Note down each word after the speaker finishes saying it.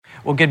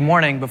Well, good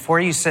morning. Before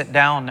you sit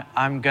down,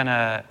 I'm going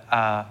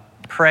to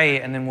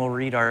pray, and then we'll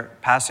read our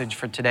passage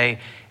for today.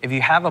 If you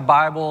have a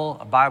Bible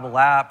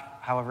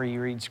app, however you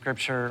read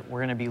Scripture, we're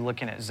going to be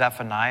looking at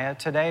Zephaniah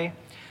today.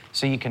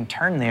 So you can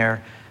turn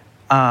there,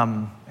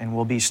 and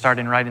we'll be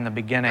starting right in the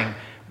beginning.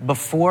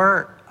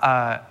 Before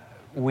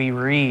we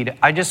read,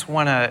 I just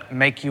want to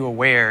make you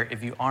aware,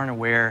 if you aren't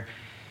aware,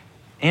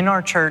 in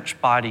our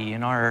church body,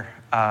 in our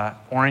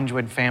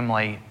Orangewood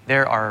family,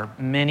 there are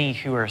many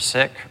who are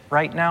sick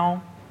right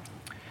now.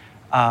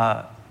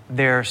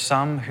 There are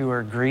some who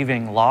are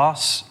grieving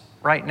loss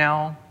right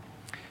now.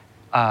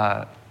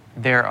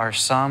 There are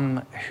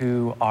some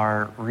who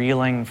are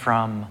reeling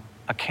from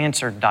a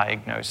cancer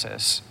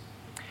diagnosis.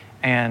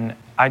 And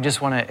I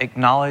just want to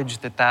acknowledge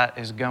that that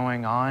is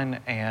going on.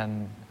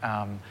 And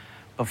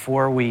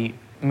before we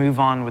move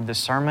on with the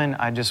sermon,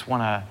 I just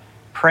want to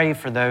pray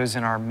for those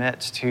in our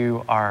midst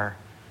who are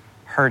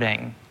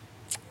hurting.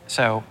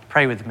 So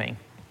pray with me.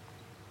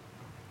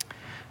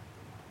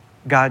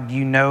 God,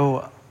 you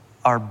know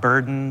our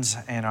burdens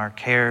and our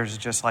cares,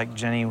 just like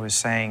Jenny was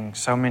saying.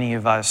 So many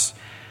of us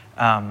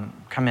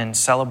come in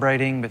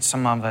celebrating, but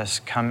some of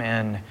us come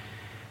in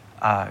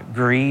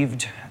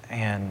grieved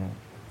and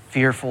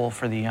fearful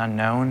for the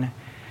unknown.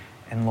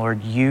 And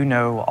Lord, you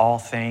know all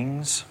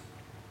things.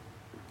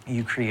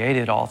 You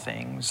created all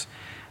things.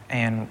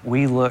 And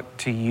we look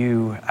to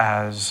you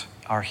as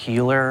our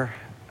healer,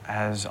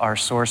 as our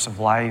source of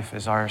life,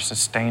 as our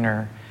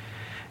sustainer.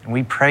 And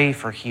we pray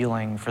for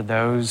healing for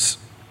those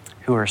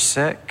who are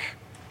sick.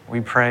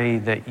 We pray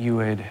that you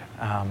would,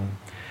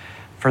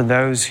 for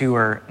those who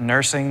are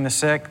nursing the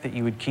sick, that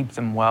you would keep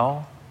them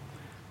well.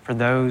 For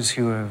those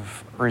who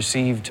have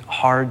received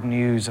hard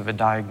news of a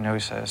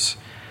diagnosis,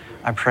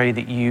 I pray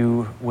that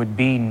you would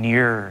be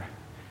near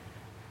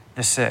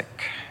the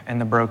sick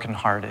and the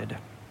brokenhearted.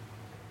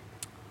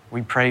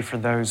 We pray for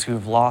those who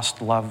have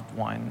lost loved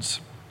ones,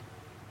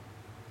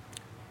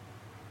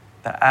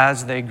 that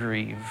as they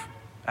grieve,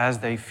 as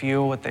they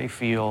feel what they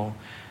feel,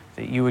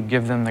 that you would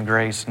give them the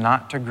grace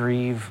not to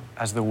grieve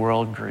as the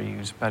world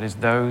grieves, but as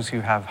those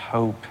who have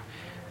hope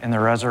in the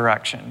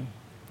resurrection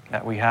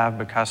that we have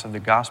because of the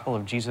gospel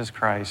of Jesus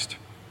Christ.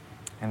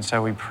 And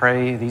so we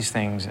pray these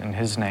things in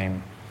his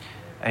name.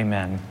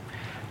 Amen.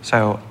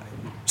 So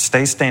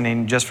stay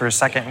standing just for a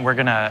second. We're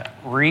going to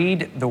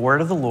read the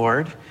word of the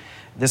Lord.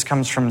 This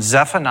comes from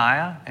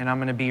Zephaniah, and I'm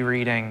going to be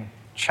reading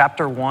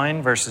chapter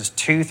 1, verses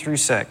 2 through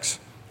 6.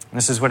 And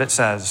this is what it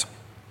says.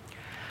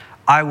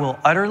 I will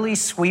utterly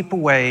sweep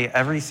away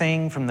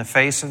everything from the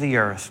face of the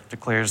earth,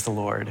 declares the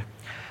Lord.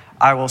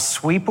 I will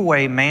sweep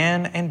away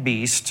man and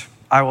beast.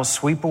 I will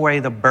sweep away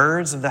the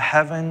birds of the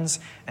heavens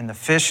and the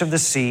fish of the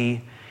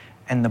sea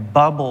and the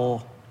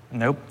rubble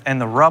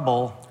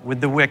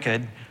with the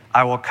wicked.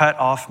 I will cut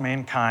off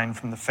mankind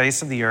from the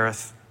face of the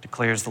earth,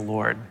 declares the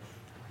Lord.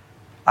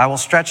 I will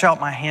stretch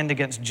out my hand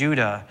against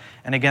Judah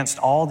and against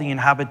all the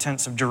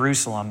inhabitants of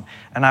Jerusalem,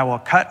 and I will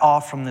cut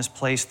off from this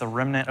place the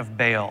remnant of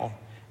Baal,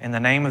 in the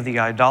name of the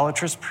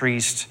idolatrous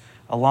priest,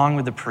 along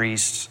with the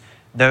priests,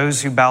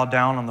 those who bow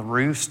down on the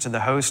roofs to the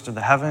host of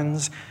the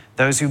heavens,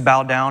 those who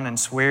bow down and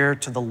swear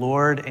to the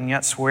Lord and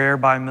yet swear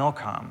by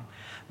Milcom,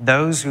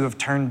 those who have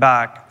turned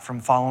back from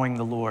following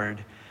the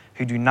Lord,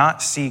 who do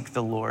not seek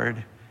the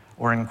Lord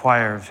or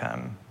inquire of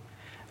him.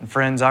 And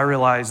friends, I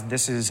realize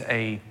this is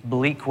a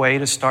bleak way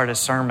to start a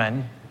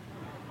sermon,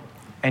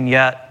 and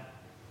yet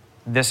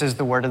this is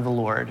the word of the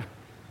Lord.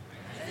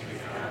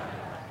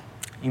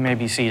 You may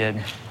be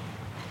seated.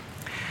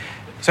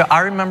 So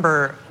I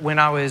remember when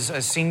I was a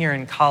senior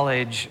in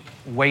college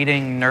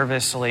waiting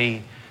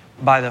nervously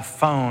by the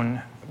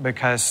phone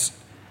because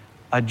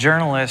a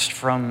journalist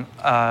from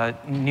a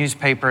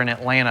newspaper in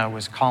Atlanta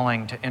was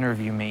calling to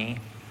interview me.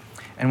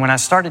 And when I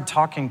started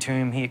talking to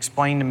him, he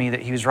explained to me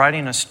that he was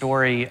writing a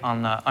story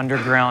on the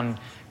underground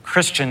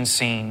Christian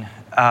scene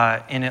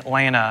in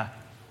Atlanta,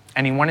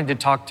 and he wanted to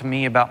talk to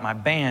me about my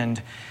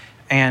band.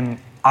 And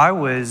I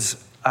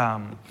was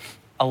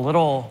a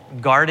little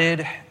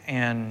guarded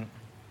and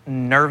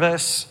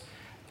nervous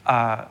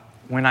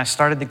when I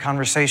started the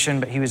conversation,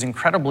 but he was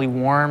incredibly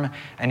warm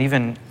and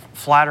even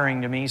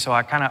flattering to me, so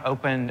I kind of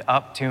opened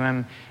up to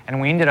him,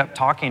 and we ended up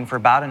talking for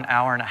about an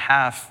hour and a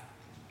half.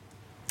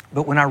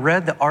 But when I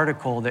read the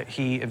article that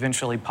he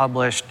eventually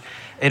published,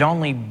 it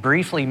only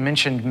briefly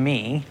mentioned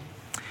me,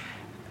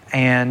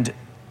 and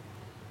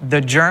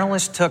the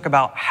journalist took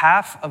about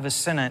half of a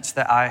sentence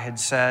that I had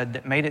said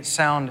that made it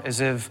sound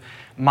as if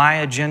my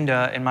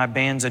agenda and my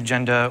band's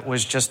agenda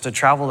was just to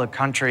travel the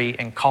country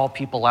and call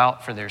people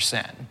out for their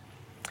sin.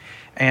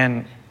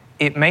 And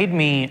it made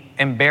me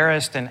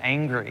embarrassed and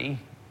angry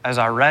as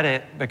I read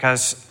it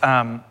because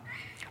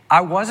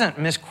I wasn't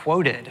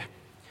misquoted.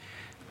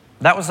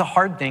 That was the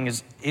hard thing,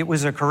 is it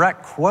was a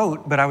correct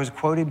quote, but I was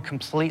quoted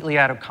completely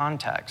out of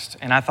context.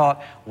 And I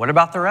thought, what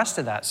about the rest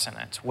of that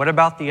sentence? What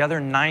about the other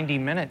 90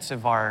 minutes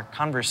of our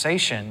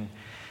conversation?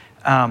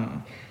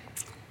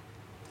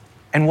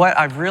 And what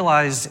I've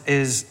realized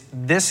is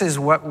this is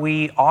what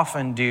we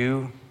often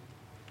do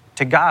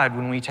to God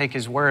when we take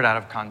his word out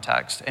of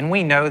context. And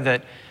we know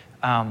that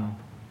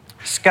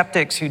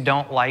Skeptics who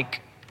don't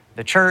like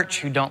the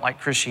church, who don't like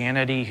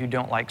Christianity, who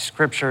don't like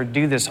Scripture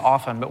do this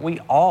often, but we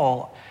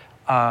all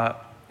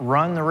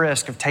run the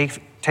risk of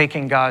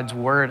taking God's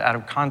word out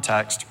of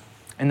context.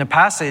 And the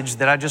passage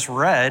that I just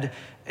read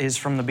is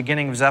from the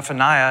beginning of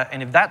Zephaniah,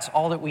 and if that's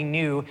all that we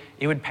knew,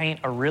 it would paint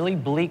a really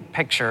bleak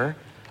picture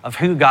of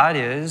who God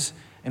is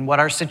and what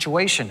our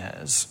situation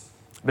is.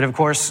 But of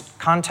course,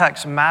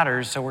 context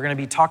matters, so we're going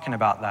to be talking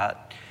about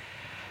that.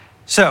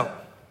 So,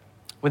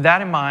 with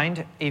that in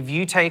mind, if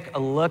you take a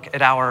look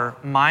at our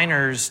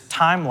Miners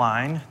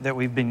timeline that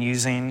we've been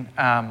using,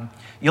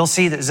 you'll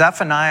see that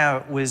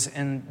Zephaniah was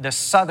in the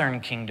southern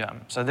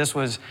kingdom. So this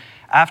was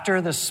after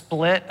the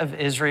split of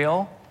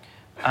Israel.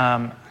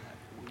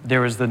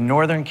 There was the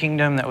northern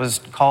kingdom that was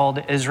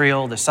called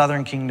Israel, the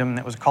southern kingdom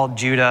that was called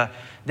Judah.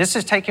 This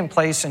is taking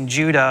place in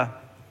Judah,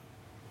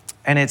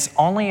 and it's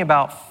only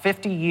about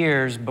 50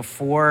 years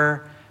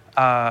before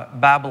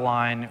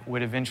Babylon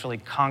would eventually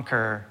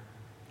conquer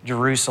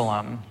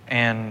Jerusalem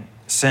and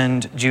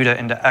send Judah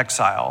into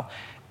exile.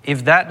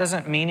 If that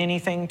doesn't mean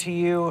anything to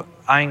you,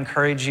 I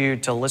encourage you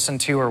to listen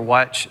to or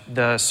watch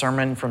the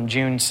sermon from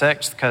June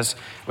 6th, because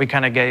we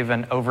kind of gave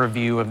an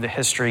overview of the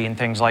history and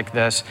things like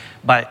this.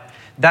 But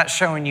that's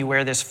showing you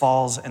where this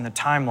falls in the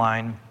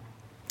timeline.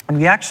 And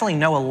we actually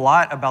know a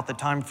lot about the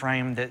time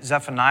frame that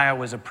Zephaniah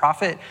was a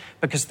prophet,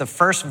 because the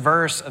first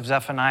verse of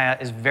Zephaniah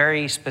is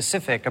very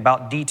specific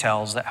about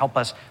details that help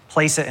us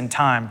place it in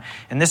time.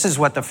 And this is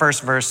what the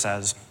first verse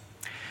says.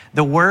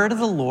 The word of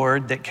the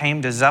Lord that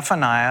came to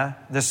Zephaniah,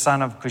 the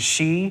son of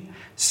Cushi,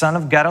 son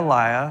of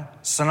Gedaliah,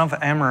 son of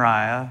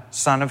Amariah,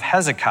 son of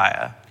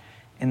Hezekiah,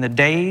 in the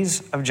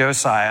days of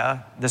Josiah,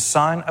 the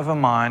son of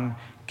Ammon,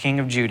 king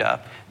of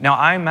Judah. Now,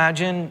 I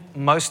imagine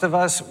most of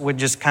us would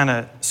just kind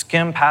of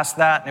skim past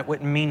that and it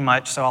wouldn't mean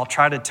much, so I'll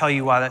try to tell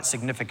you why that's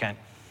significant.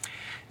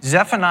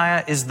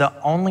 Zephaniah is the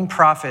only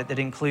prophet that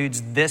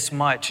includes this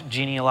much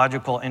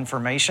genealogical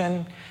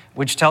information,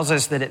 which tells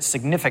us that it's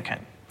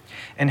significant.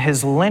 And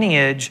his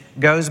lineage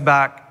goes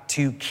back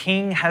to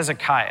King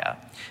Hezekiah.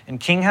 And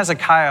King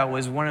Hezekiah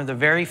was one of the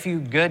very few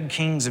good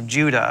kings of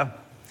Judah.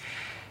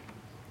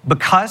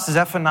 Because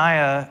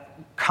Zephaniah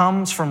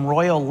comes from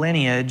royal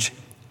lineage,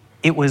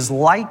 it was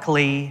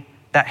likely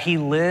that he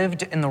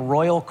lived in the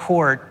royal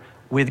court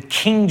with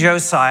King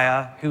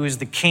Josiah, who was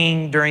the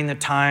king during the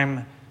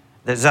time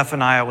that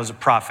Zephaniah was a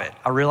prophet.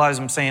 I realize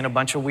I'm saying a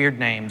bunch of weird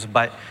names,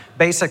 but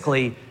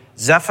basically,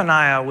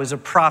 Zephaniah was a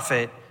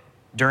prophet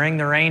during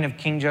the reign of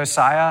King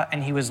Josiah,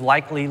 and he was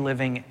likely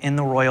living in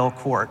the royal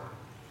court.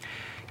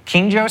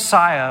 King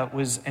Josiah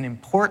was an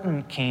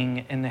important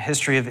king in the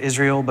history of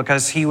Israel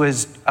because he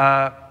was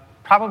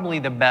probably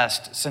the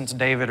best since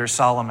David or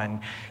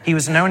Solomon. He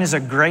was known as a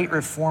great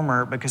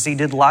reformer because he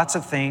did lots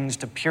of things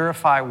to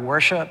purify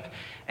worship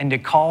and to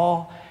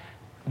call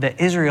the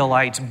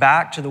Israelites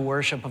back to the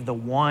worship of the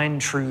one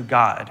true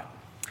God.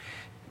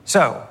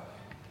 So,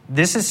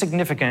 this is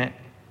significant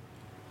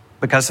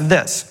because of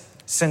this.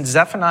 Since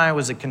Zephaniah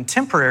was a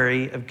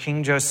contemporary of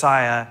King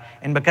Josiah,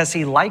 and because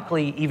he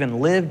likely even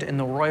lived in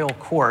the royal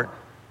court,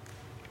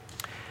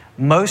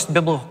 most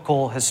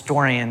biblical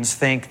historians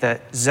think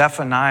that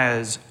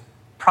Zephaniah's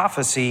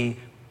prophecy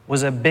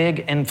was a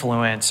big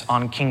influence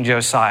on King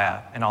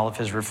Josiah and all of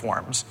his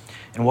reforms.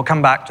 And we'll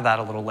come back to that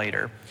a little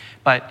later.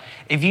 But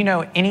if you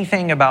know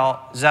anything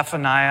about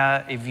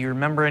Zephaniah, if you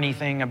remember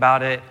anything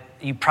about it,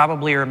 you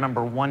probably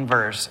remember one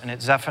verse, and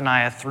it's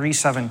Zephaniah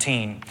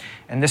 3:17.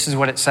 And this is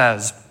what it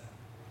says.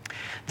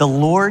 The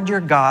Lord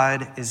your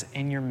God is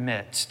in your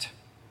midst,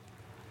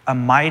 a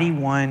mighty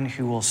one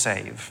who will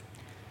save.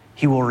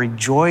 He will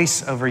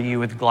rejoice over you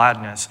with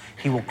gladness.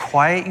 He will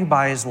quiet you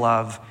by his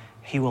love.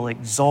 He will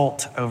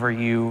exult over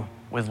you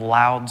with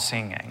loud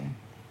singing.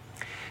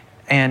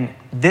 And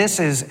this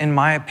is, in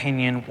my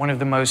opinion, one of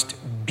the most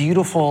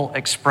beautiful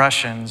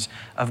expressions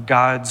of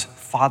God's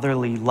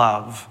fatherly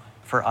love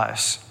for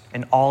us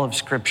in all of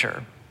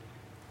Scripture.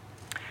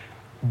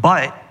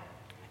 But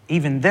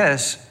even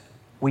this,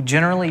 we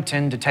generally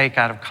tend to take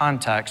out of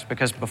context,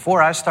 because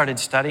before I started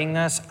studying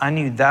this, I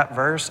knew that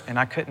verse and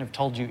I couldn't have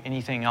told you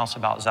anything else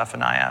about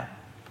Zephaniah.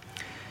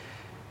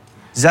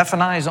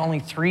 Zephaniah is only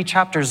 3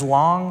 chapters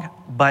long,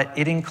 but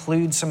it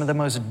includes some of the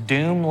most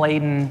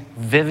doom-laden,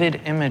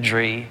 vivid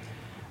imagery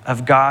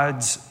of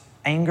God's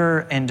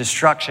anger and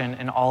destruction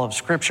in all of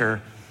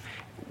Scripture,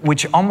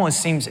 which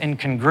almost seems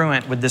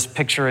incongruent with this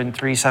picture in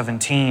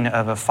 3:17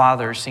 of a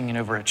father singing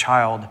over a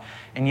child.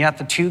 And yet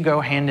the two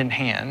go hand in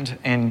hand.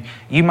 And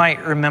you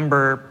might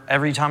remember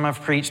every time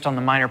I've preached on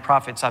the minor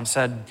prophets, I've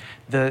said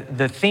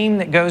the theme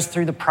that goes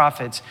through the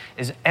prophets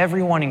is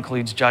everyone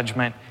includes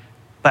judgment,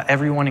 but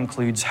everyone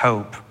includes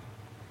hope.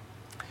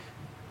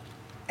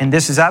 And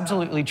this is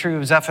absolutely true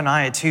of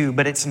Zephaniah too,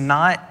 but it's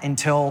not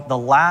until the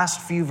last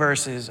few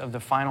verses of the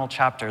final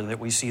chapter that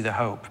we see the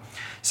hope.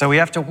 So we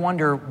have to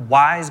wonder,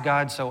 why is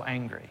God so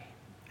angry?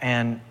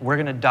 And we're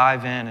going to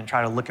dive in and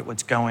try to look at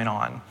what's going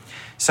on.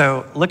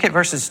 So look at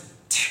verses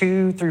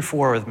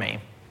 2-4 with me.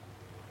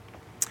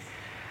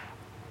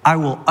 I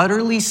will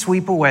utterly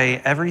sweep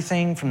away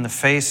everything from the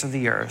face of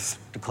the earth,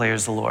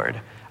 declares the Lord.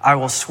 I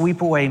will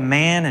sweep away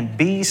man and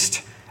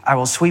beast. I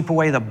will sweep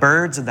away the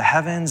birds of the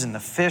heavens and the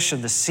fish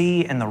of the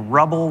sea and the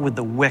rubble with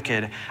the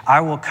wicked.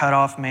 I will cut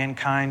off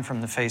mankind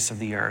from the face of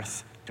the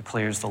earth,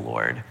 declares the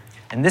Lord.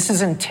 And this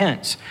is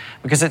intense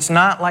because it's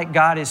not like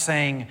God is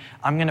saying,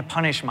 I'm going to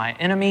punish my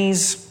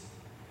enemies.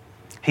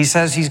 He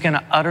says he's going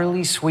to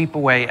utterly sweep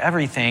away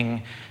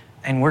everything.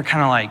 And we're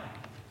kind of like,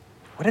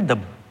 what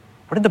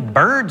did the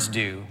birds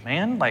do,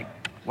 man? Like,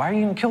 why are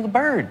you going to kill the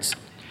birds?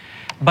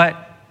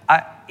 But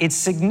it's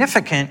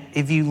significant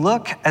if you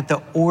look at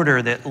the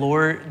order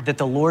that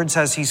the Lord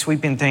says he's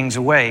sweeping things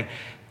away.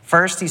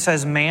 First, he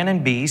says man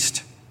and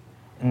beast,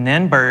 and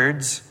then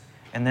birds,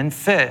 and then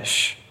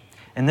fish.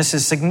 And this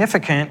is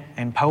significant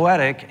and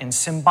poetic and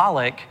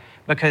symbolic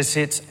because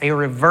it's a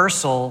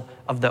reversal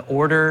of the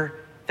order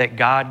that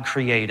God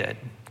created.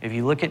 If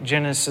you look at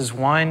Genesis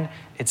 1,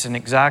 it's an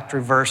exact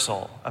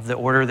reversal of the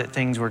order that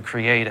things were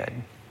created.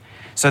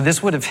 So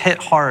this would have hit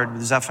hard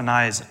with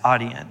Zephaniah's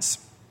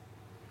audience.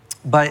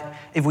 But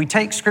if we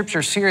take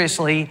Scripture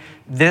seriously,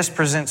 this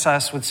presents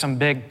us with some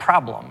big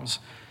problems.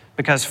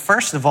 Because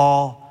first of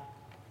all,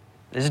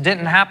 this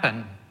didn't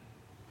happen.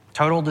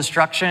 Total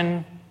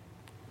destruction.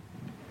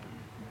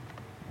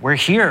 We're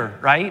here,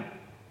 right?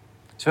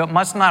 So it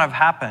must not have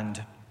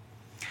happened.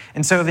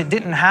 And so if it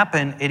didn't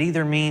happen, it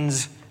either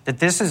means that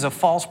this is a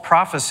false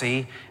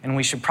prophecy and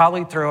we should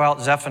probably throw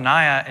out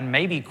Zephaniah and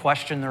maybe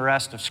question the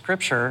rest of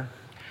Scripture,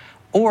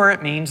 or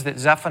it means that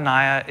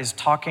Zephaniah is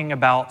talking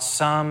about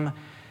some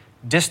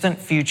distant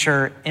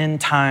future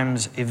end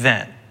times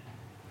event.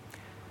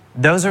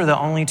 Those are the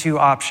only two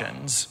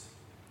options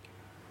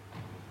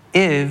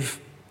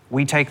if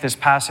we take this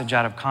passage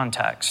out of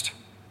context.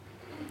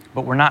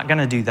 But we're not going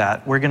to do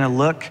that. We're going to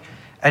look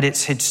at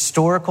its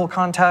historical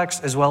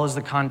context as well as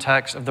the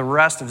context of the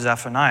rest of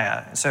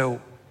Zephaniah.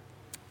 So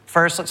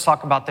first, let's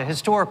talk about the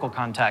historical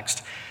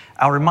context.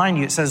 I'll remind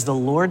you, it says, the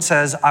Lord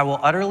says, I will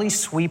utterly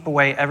sweep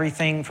away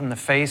everything from the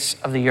face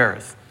of the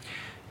earth.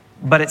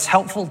 But it's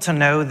helpful to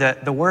know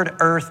that the word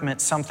earth meant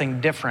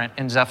something different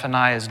in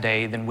Zephaniah's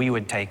day than we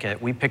would take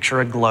it. We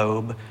picture a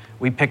globe,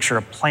 we picture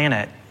a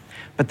planet.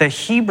 But the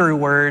Hebrew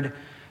word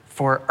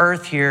for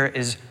earth here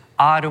is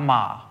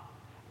Adumah.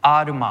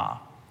 Adumah.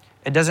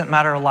 It doesn't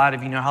matter a lot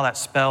if you know how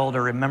that's spelled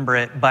or remember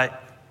it,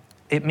 but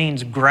it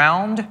means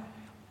ground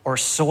or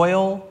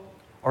soil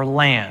or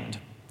land.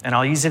 And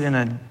I'll use it in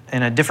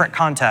a different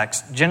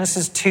context.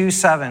 Genesis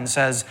 2:7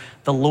 says,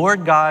 the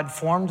Lord God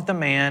formed the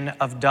man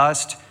of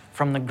dust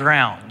from the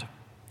ground.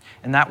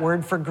 And that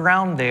word for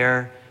ground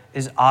there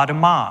is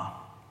Adamah.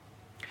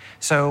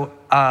 So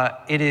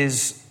it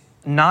is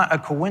not a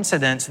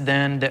coincidence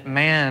then that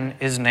man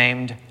is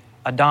named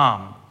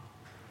Adam,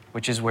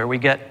 which is where we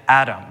get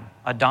Adam.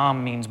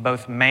 Adam means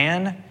both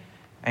man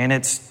and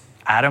it's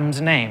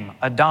Adam's name.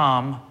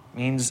 Adam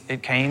means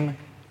it came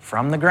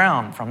from the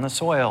ground, from the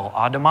soil,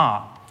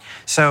 Adamah.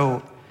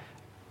 So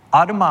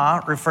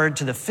Adamah referred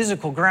to the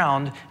physical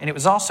ground, and it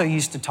was also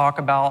used to talk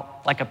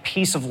about like a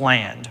piece of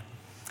land.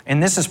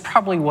 And this is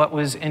probably what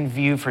was in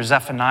view for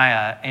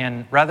Zephaniah.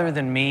 And rather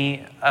than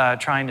me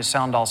trying to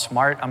sound all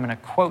smart, I'm going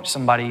to quote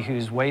somebody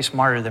who's way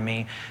smarter than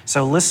me.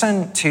 So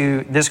listen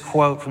to this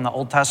quote from the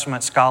Old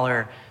Testament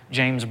scholar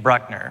James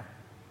Bruckner.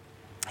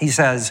 He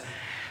says,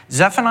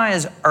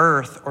 Zephaniah's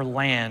earth or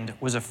land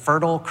was a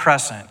fertile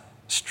crescent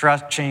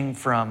stretching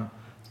from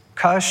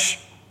Cush,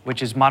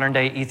 which is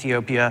modern-day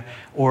Ethiopia,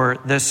 or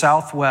the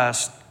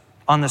southwest,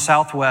 on the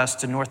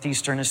southwest to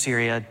northeastern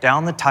Assyria,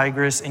 down the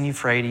Tigris and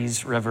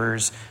Euphrates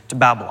rivers to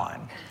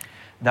Babylon.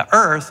 The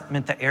earth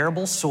meant the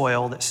arable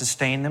soil that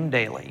sustained them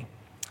daily.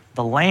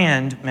 The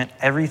land meant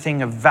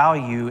everything of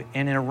value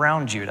in and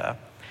around Judah.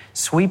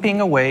 Sweeping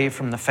away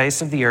from the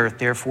face of the earth,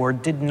 therefore,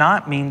 did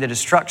not mean the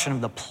destruction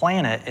of the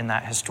planet in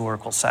that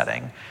historical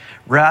setting.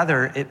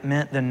 Rather, it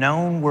meant the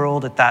known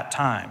world at that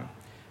time.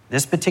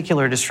 This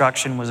particular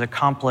destruction was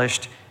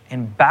accomplished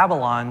in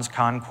Babylon's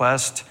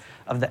conquest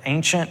of the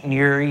ancient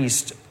Near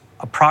East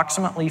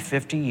approximately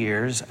 50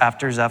 years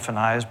after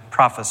Zephaniah's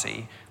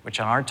prophecy, which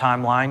on our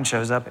timeline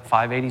shows up at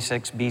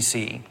 586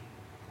 BC.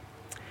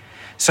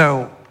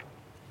 So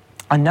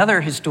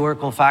another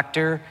historical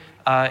factor,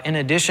 in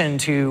addition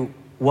to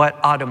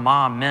what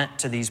Adamah meant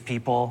to these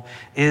people,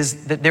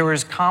 is that there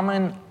was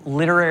common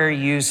literary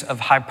use of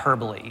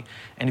hyperbole.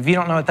 And if you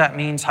don't know what that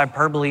means,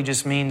 hyperbole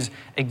just means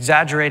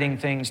exaggerating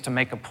things to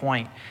make a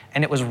point.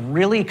 And it was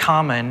really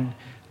common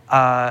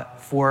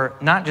for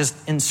not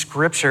just in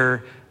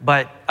Scripture,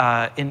 but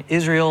in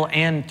Israel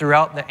and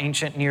throughout the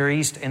ancient Near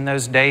East in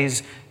those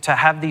days to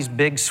have these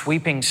big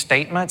sweeping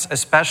statements,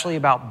 especially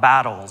about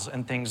battles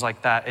and things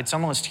like that. It's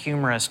almost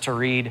humorous to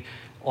read,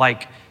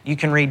 like you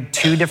can read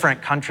two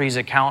different countries'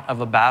 account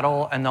of a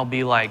battle and they'll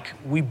be like,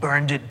 we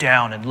burned it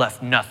down and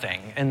left nothing.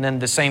 And then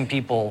the same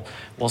people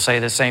will say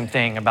the same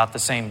thing about the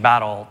same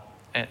battle.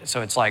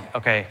 So it's like,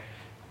 okay,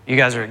 you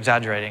guys are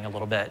exaggerating a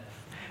little bit.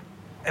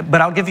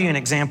 But I'll give you an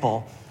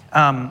example.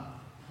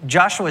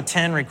 Joshua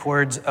 10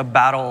 records a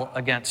battle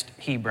against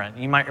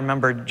Hebron. You might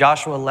remember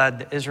Joshua led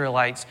the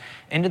Israelites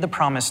into the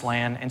promised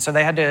land, and so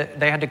they had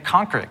to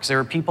conquer it because there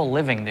were people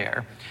living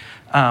there.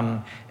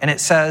 And it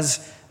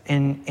says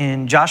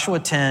in Joshua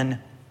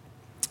 10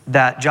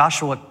 that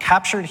Joshua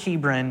captured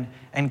Hebron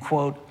and,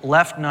 quote,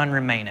 left none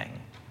remaining.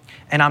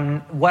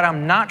 And what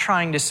I'm not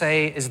trying to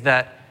say is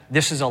that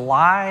this is a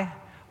lie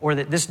or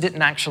that this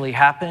didn't actually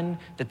happen,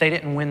 that they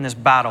didn't win this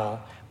battle.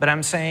 But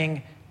I'm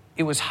saying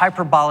it was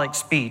hyperbolic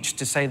speech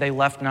to say they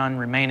left none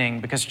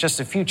remaining, because just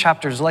a few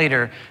chapters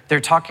later,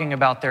 they're talking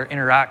about their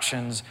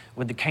interactions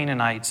with the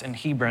Canaanites in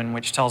Hebron,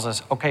 which tells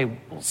us, okay,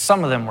 well,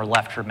 some of them were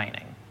left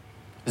remaining.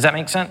 Does that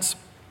make sense?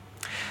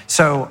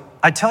 So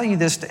I tell you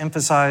this to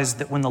emphasize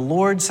that when the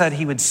Lord said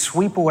he would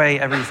sweep away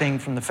everything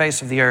from the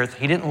face of the earth,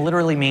 he didn't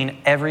literally mean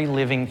every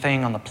living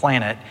thing on the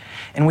planet.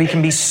 And we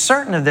can be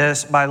certain of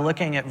this by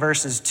looking at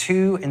verses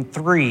 2 and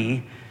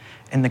 3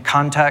 in the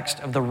context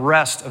of the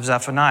rest of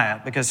Zephaniah.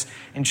 Because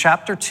in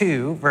chapter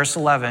 2, verse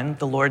 11,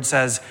 the Lord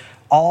says,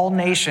 all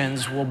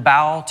nations will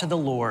bow to the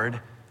Lord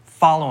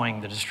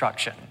following the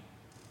destruction.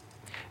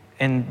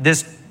 And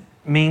this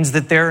means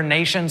that there are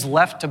nations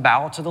left to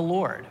bow to the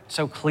Lord.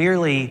 So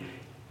clearly,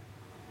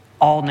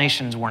 all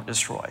nations weren't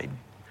destroyed.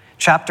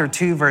 Chapter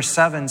 2, verse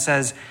 7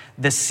 says,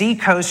 the sea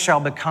coast shall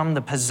become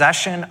the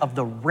possession of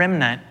the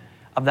remnant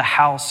of the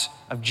house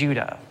of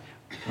Judah.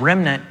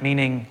 Remnant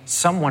meaning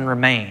someone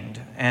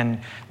remained. And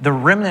the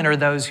remnant are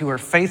those who are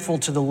faithful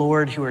to the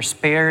Lord, who are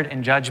spared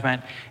in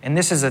judgment. And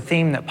this is a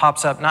theme that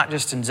pops up not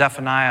just in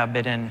Zephaniah,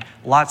 but in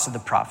lots of the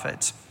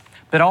prophets.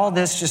 But all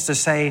this just to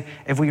say,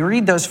 if we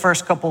read those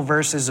first couple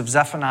verses of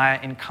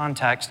Zephaniah in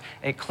context,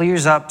 it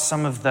clears up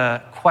some of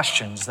the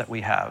questions that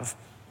we have.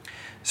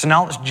 So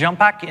now let's jump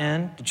back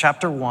in to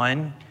chapter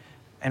 1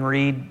 and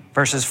read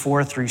verses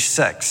 4 through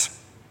 6.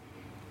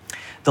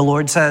 The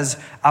Lord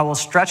says, I will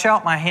stretch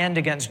out my hand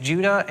against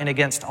Judah and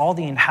against all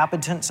the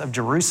inhabitants of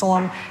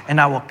Jerusalem, and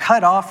I will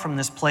cut off from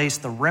this place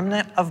the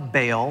remnant of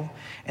Baal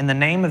in the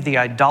name of the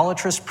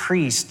idolatrous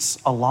priests,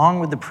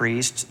 along with the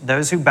priests,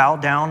 those who bow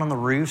down on the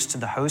roofs to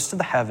the host of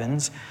the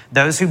heavens,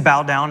 those who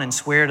bow down and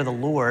swear to the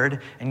Lord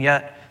and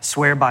yet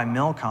swear by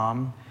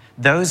Milcom,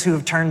 those who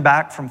have turned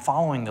back from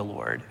following the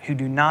Lord, who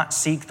do not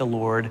seek the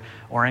Lord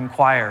or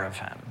inquire of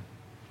him.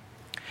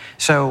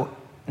 So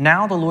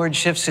now the Lord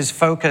shifts his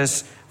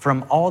focus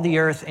from all the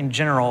earth in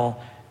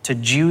general to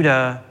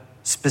Judah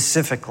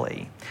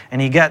specifically.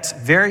 And he gets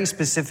very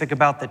specific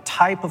about the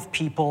type of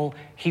people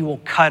he will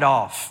cut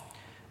off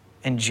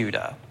in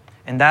Judah.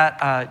 And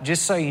that,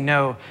 just so you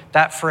know,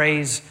 that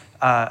phrase,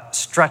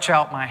 stretch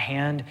out my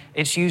hand,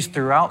 it's used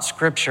throughout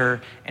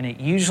Scripture, and it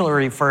usually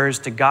refers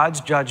to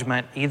God's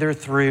judgment either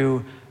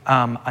through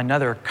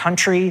another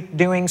country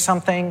doing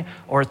something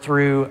or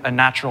through a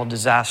natural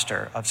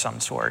disaster of some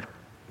sort.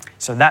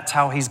 So that's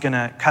how he's going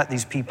to cut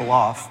these people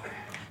off.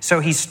 So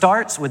he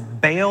starts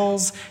with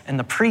Baals and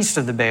the priests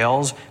of the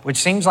Baals, which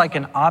seems like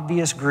an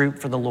obvious group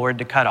for the Lord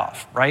to cut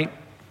off, right?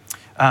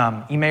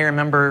 You may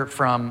remember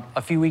from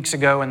a few weeks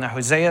ago in the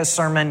Hosea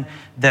sermon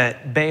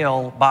that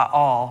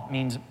Baal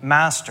means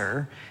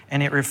master,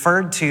 and it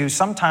referred to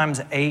sometimes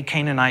a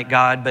Canaanite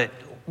god, but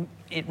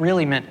it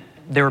really meant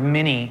there were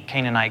many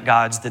Canaanite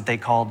gods that they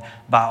called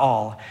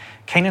Baal.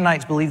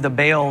 Canaanites believed the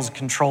Baals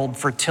controlled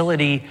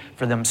fertility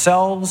for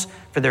themselves,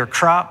 for their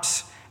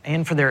crops,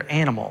 and for their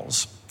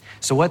animals.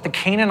 So what the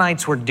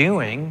Canaanites were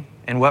doing,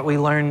 and what we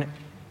learn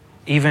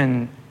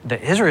even the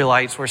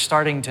Israelites were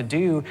starting to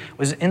do,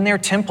 was in their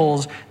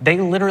temples, they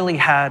literally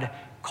had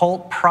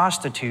cult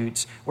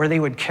prostitutes where they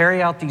would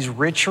carry out these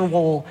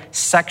ritual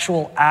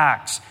sexual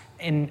acts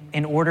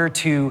in order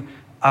to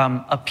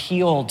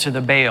appeal to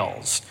the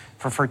Baals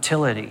for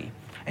fertility.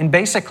 And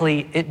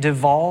basically, it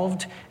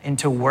devolved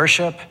into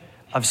worship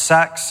of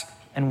sex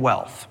and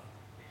wealth.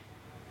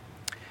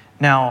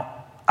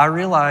 Now, I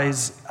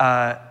realize,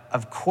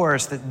 of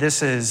course, that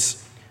this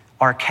is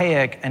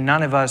archaic and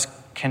none of us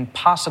can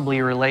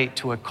possibly relate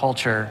to a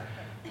culture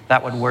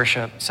that would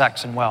worship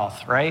sex and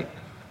wealth, right?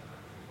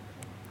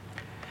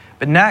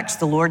 But next,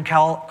 the Lord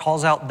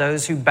calls out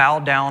those who bow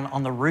down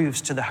on the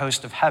roofs to the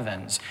host of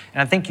heavens.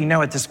 And I think you know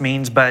what this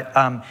means, but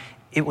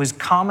it was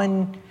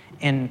common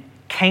in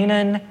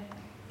Canaan,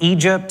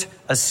 Egypt,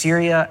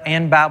 Assyria,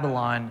 and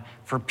Babylon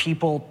for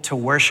people to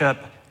worship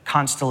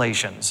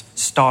constellations,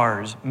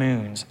 stars,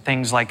 moons,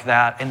 things like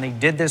that. And they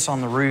did this on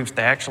the roofs.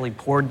 They actually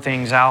poured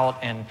things out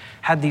and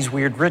had these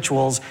weird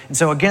rituals. And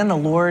so again, the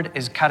Lord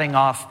is cutting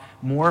off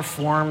more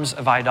forms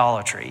of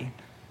idolatry.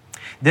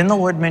 Then the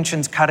Lord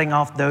mentions cutting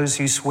off those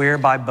who swear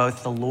by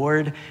both the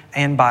Lord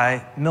and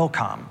by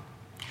Milcom.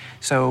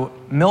 So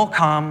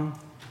Milcom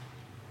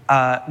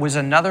was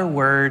another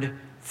word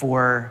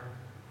for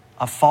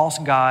a false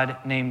god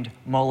named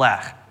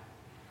Molech.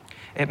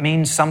 It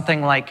means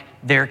something like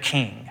their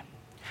king.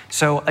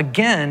 So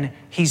again,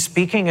 he's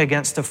speaking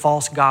against a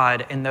false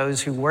god and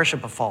those who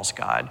worship a false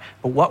god.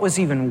 But what was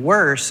even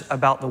worse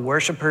about the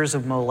worshipers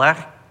of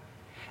Molech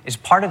is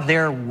part of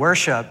their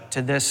worship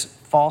to this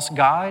false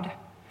god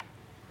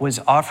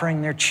was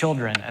offering their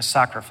children as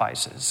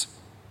sacrifices.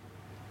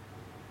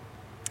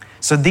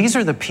 So these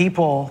are the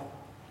people,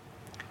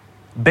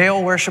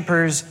 Baal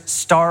worshipers,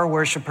 star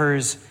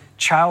worshipers,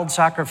 child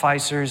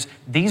sacrificers.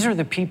 These are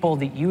the people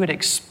that you would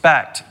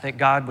expect that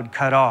God would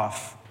cut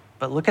off.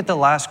 But look at the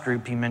last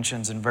group he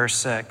mentions in verse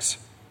 6.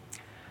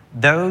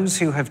 Those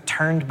who have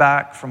turned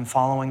back from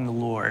following the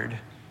Lord,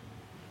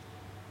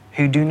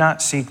 who do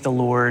not seek the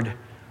Lord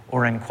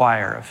or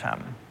inquire of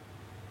him.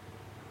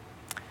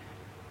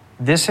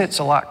 This hits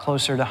a lot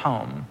closer to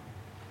home.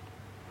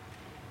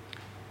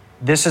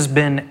 This has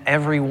been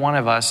every one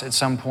of us at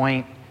some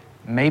point,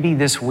 maybe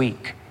this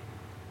week.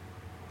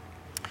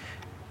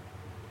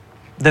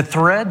 The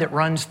thread that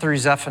runs through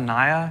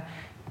Zephaniah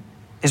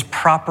is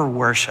proper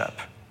worship.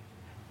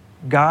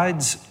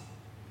 God's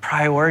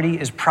priority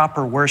is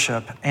proper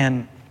worship.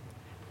 And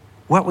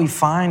what we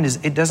find is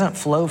it doesn't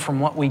flow from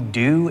what we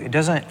do. It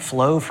doesn't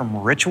flow from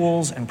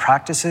rituals and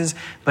practices,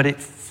 but it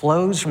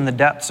flows from the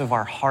depths of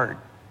our heart.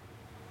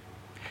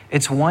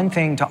 It's one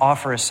thing to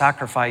offer a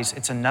sacrifice.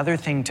 It's another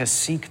thing to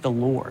seek the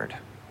Lord.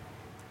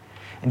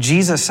 And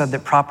Jesus said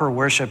that proper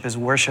worship is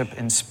worship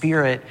in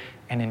spirit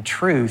and in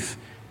truth,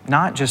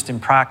 not just in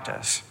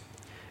practice.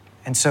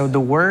 And so the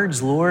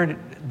Lord's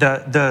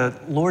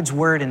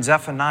word in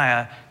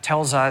Zephaniah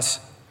tells us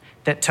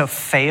that to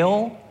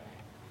fail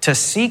to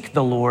seek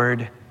the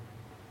Lord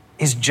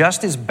is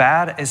just as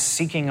bad as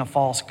seeking a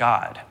false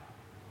god.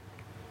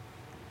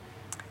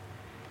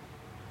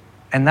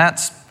 And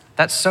that's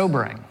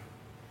sobering.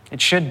 It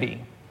should be.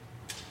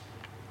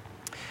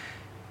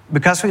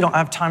 Because we don't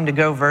have time to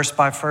go verse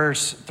by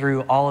verse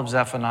through all of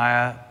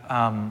Zephaniah,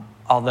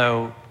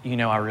 although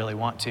I really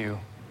want to,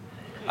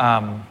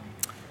 I'm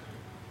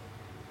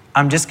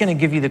just going to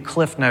give you the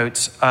cliff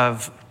notes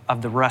of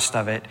the rest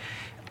of it.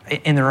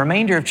 In the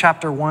remainder of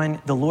chapter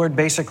 1, the Lord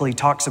basically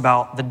talks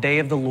about the day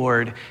of the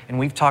Lord, and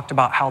we've talked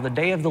about how the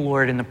day of the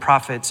Lord in the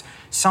prophets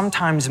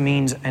sometimes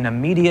means an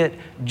immediate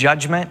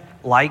judgment,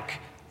 like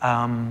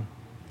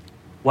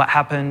what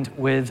happened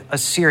with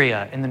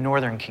Assyria in the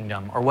northern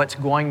kingdom, or what's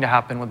going to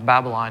happen with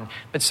Babylon.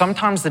 But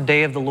sometimes the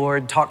day of the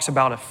Lord talks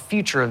about a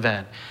future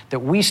event that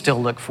we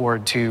still look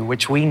forward to,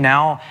 which we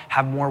now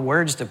have more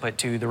words to put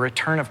to, the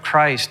return of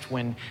Christ,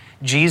 when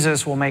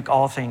Jesus will make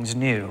all things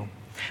new.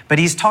 But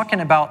he's talking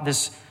about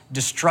this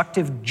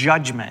destructive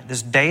judgment,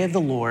 this day of the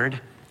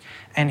Lord,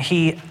 and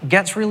he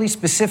gets really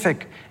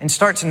specific and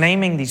starts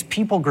naming these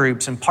people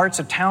groups and parts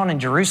of town in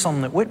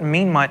Jerusalem that wouldn't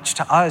mean much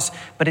to us,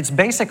 but it's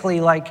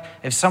basically like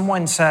if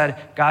someone said,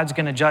 God's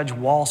going to judge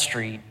Wall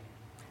Street,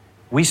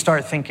 we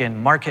start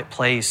thinking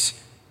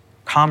marketplace,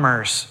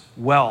 commerce,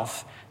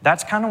 wealth.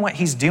 That's kind of what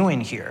he's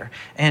doing here.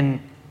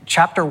 And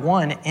chapter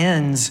 1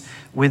 ends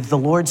with the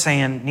Lord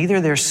saying,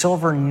 neither their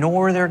silver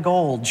nor their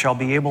gold shall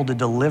be able to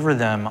deliver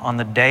them on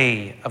the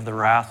day of the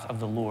wrath of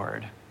the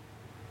Lord.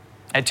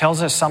 It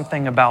tells us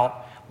something about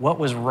what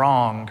was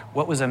wrong,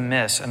 what was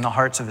amiss in the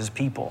hearts of his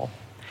people.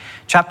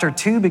 Chapter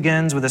 2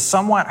 begins with a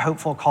somewhat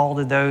hopeful call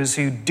to those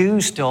who do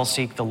still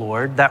seek the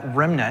Lord, that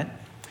remnant.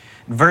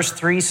 Verse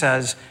 3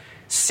 says,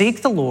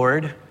 seek the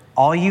Lord,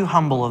 all you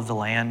humble of the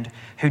land,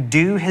 who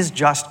do his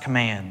just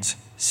commands.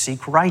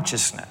 Seek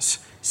righteousness,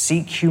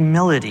 seek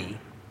humility.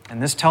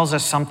 And this tells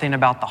us something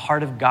about the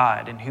heart of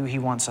God and who he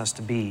wants us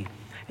to be.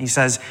 He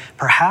says,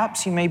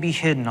 perhaps you may be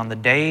hidden on the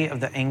day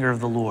of the anger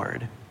of the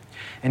Lord.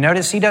 And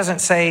notice he doesn't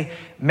say,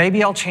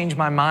 maybe I'll change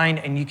my mind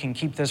and you can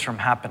keep this from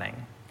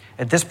happening.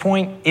 At this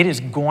point, it is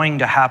going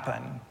to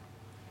happen.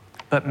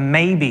 But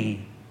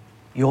maybe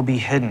you'll be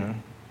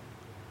hidden.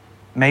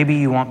 Maybe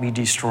you won't be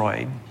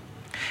destroyed.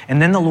 And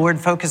then the Lord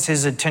focuses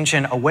his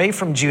attention away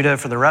from Judah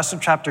for the rest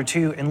of chapter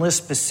 2 and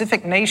lists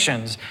specific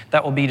nations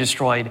that will be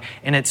destroyed.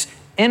 And it's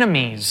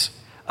enemies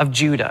of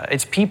Judah.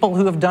 It's people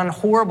who have done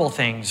horrible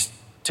things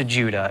to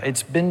Judah.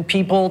 It's been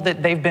people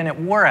that they've been at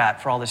war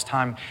at for all this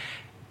time.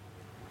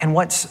 And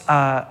what's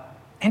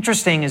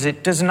interesting is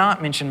it does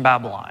not mention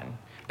Babylon.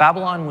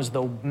 Babylon was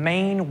the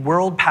main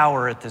world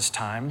power at this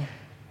time.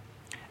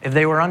 If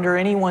they were under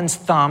anyone's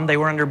thumb, they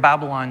were under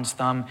Babylon's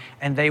thumb,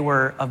 and they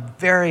were a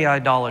very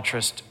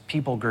idolatrous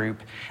people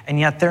group. And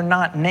yet they're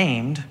not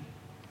named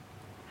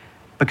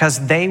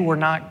because they were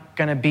not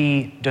going to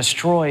be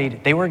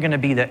destroyed. They were going to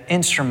be the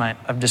instrument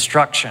of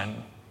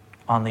destruction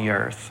on the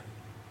earth.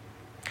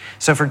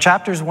 So for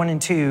chapters 1 and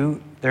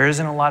 2, there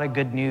isn't a lot of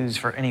good news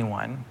for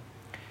anyone.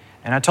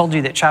 And I told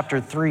you that chapter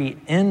 3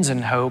 ends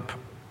in hope,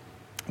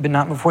 but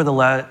not before the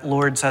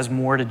Lord says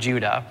more to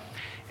Judah.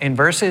 In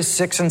verses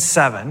 6 and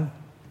 7,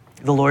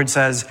 the Lord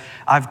says,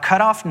 I've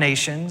cut off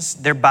nations,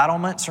 their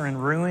battlements are in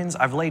ruins.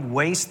 I've laid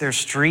waste their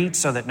streets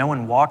so that no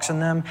one walks in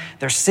them.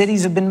 Their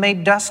cities have been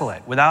made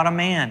desolate, without a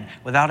man,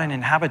 without an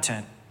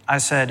inhabitant. I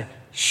said,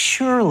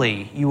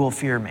 surely you will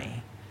fear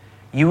me.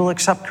 You will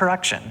accept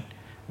correction.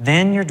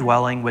 Then your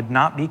dwelling would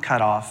not be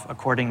cut off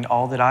according to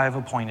all that I have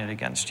appointed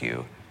against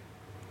you.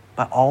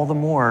 But all the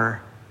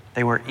more,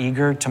 they were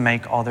eager to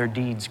make all their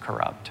deeds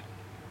corrupt.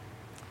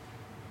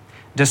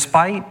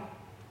 Despite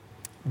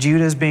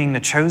Judah's being the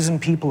chosen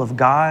people of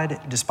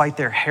God, despite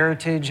their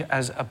heritage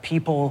as a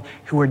people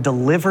who were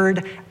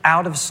delivered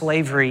out of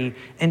slavery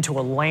into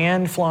a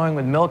land flowing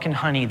with milk and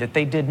honey that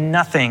they did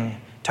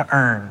nothing to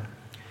earn,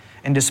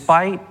 and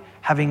despite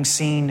having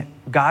seen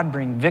God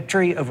bring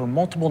victory over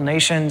multiple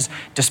nations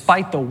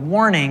despite the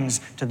warnings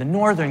to the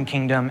northern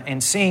kingdom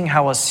and seeing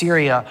how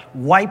Assyria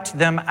wiped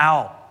them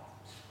out.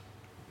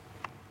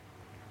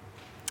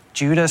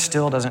 Judah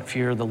still doesn't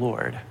fear the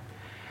Lord.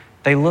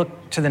 They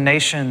look to the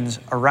nations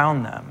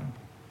around them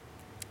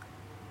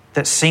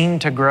that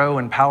seemed to grow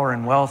in power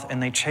and wealth,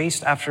 and they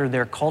chased after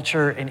their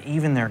culture and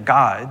even their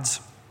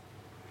gods.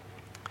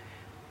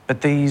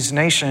 But these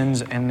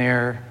nations and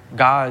their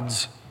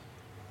gods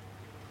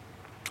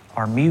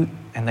are mute,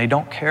 and they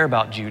don't care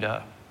about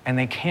Judah, and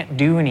they can't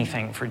do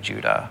anything for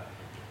Judah.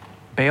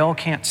 Baal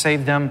can't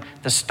save them.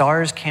 The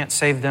stars can't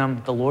save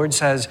them. The Lord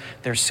says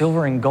their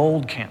silver and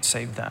gold can't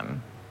save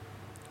them.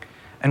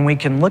 And we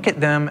can look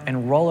at them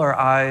and roll our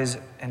eyes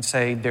and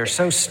say, they're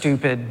so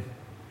stupid.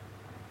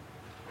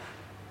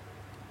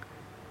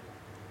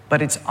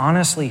 But it's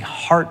honestly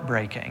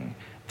heartbreaking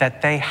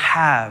that they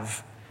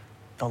have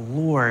the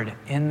Lord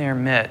in their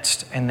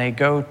midst and they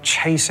go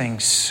chasing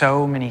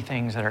so many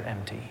things that are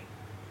empty.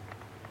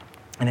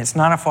 And it's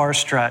not a far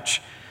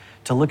stretch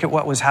to look at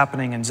what was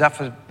happening in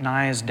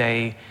Zephaniah's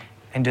day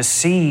and to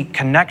see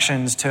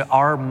connections to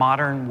our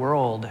modern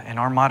world and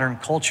our modern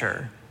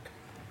culture.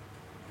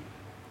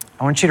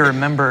 I want you to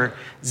remember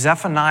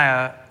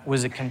Zephaniah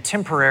was a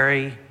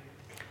contemporary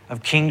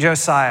of King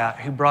Josiah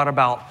who brought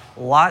about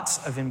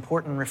lots of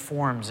important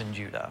reforms in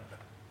Judah.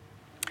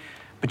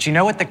 But you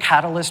know what the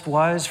catalyst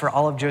was for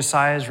all of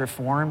Josiah's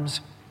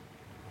reforms?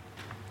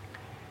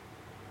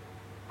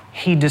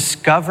 He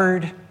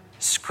discovered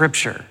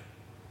Scripture,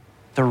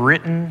 the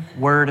written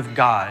word of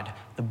God,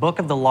 the book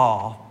of the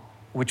law,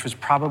 which was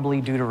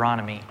probably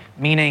Deuteronomy,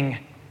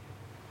 meaning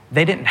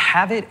they didn't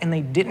have it and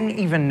they didn't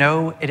even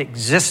know it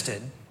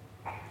existed.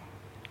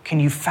 Can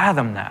you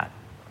fathom that?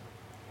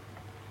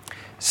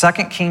 2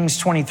 Kings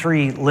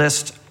 23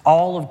 lists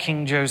all of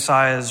King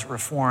Josiah's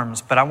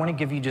reforms, but I want to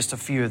give you just a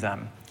few of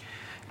them.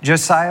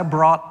 Josiah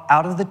brought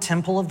out of the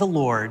temple of the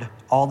Lord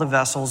all the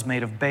vessels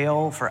made of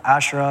Baal for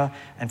Asherah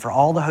and for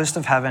all the host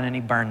of heaven, and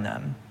he burned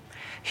them.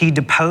 He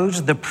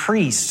deposed the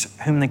priests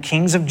whom the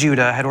kings of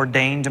Judah had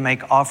ordained to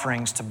make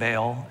offerings to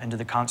Baal and to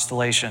the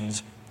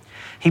constellations.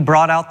 He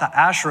brought out the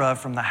Asherah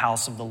from the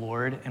house of the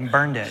Lord and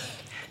burned it.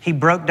 He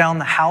broke down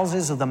the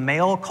houses of the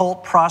male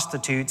cult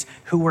prostitutes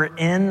who were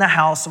in the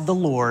house of the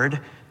Lord,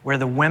 where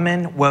the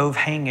women wove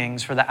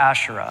hangings for the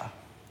Asherah.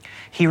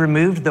 He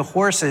removed the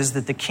horses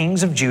that the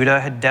kings of Judah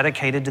had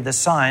dedicated to the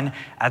sun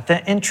at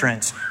the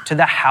entrance to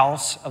the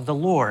house of the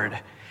Lord.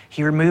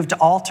 He removed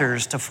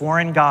altars to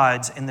foreign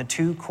gods in the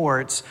two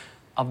courts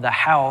of the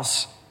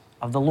house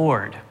of the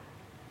Lord.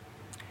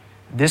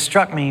 This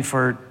struck me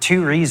for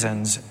two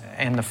reasons.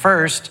 And the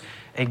first,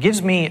 it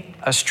gives me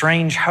a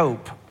strange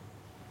hope.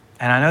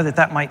 And I know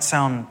that might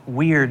sound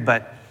weird,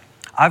 but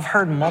I've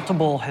heard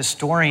multiple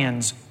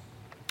historians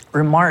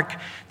remark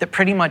that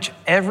pretty much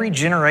every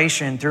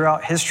generation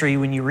throughout history,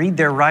 when you read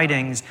their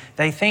writings,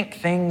 they think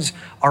things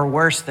are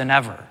worse than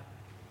ever.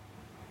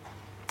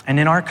 And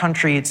in our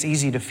country, it's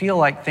easy to feel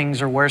like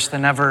things are worse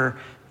than ever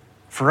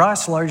for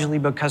us, largely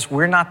because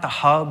we're not the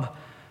hub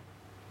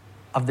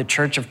of the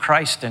Church of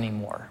Christ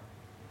anymore.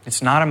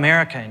 It's not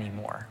America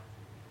anymore.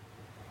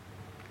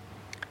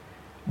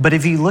 But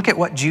if you look at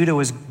what Judah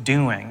was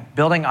doing,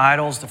 building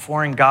idols to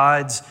foreign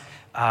gods,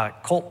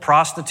 cult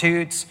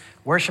prostitutes,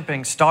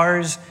 worshiping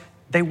stars,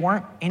 they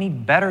weren't any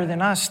better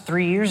than us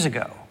 3,000 years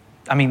ago.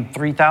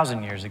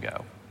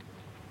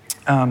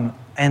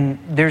 And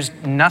there's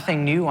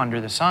nothing new under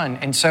the sun.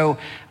 And so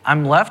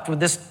I'm left with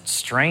this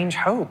strange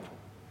hope.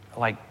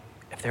 Like,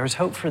 if there was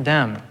hope for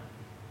them,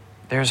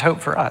 there's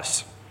hope for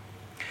us.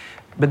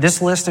 But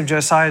this list of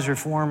Josiah's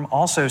reform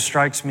also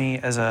strikes me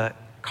as a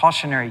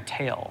cautionary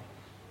tale.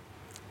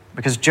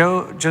 Because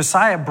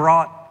Josiah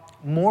brought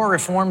more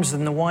reforms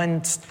than the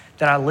ones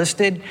that I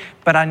listed,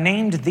 but I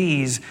named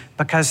these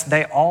because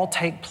they all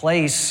take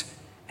place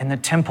in the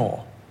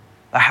temple,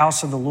 the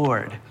house of the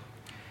Lord.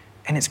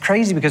 And it's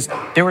crazy because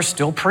there were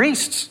still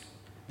priests.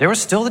 There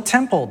was still the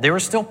temple. There were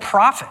still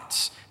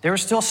prophets. There were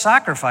still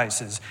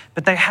sacrifices.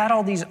 But they had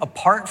all these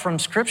apart from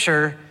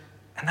Scripture,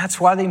 and that's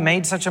why they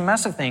made such a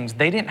mess of things.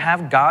 They didn't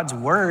have God's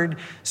word,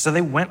 so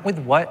they went with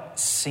what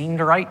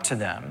seemed right to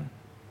them.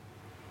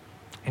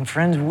 And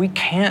friends, we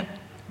can't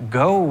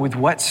go with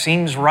what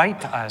seems right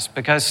to us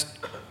because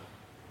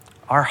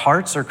our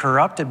hearts are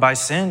corrupted by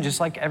sin just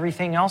like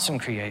everything else in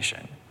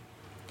creation.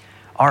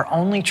 Our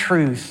only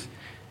truth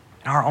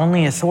and our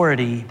only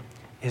authority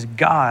is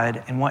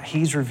God and what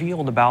He's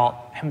revealed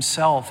about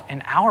Himself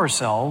and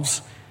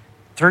ourselves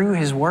through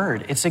His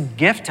word. It's a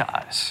gift to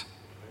us.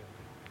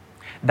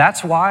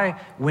 That's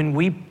why when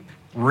we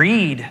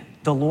read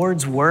the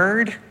Lord's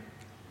word,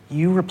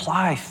 you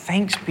reply,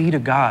 "Thanks be to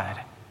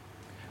God."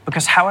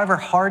 Because however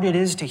hard it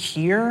is to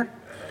hear,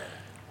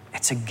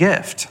 it's a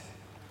gift.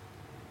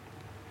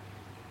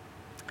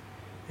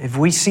 If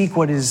we seek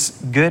what is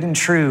good and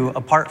true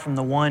apart from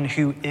the one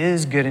who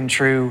is good and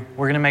true,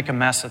 we're going to make a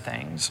mess of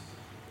things.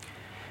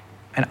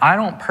 And I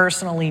don't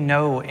personally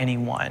know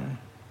anyone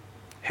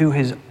who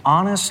has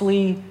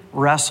honestly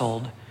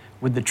wrestled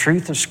with the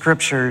truth of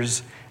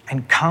Scriptures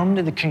and come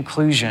to the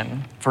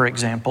conclusion, for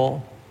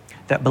example,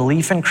 that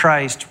belief in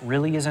Christ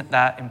really isn't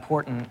that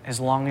important as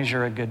long as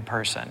you're a good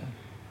person,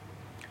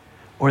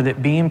 or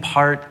that being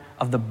part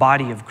of the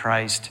body of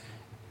Christ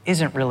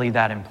isn't really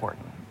that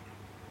important,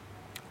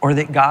 or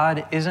that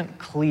God isn't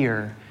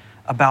clear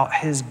about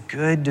his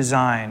good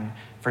design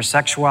for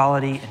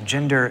sexuality and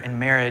gender and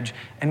marriage,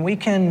 and we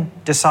can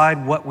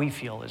decide what we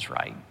feel is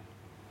right.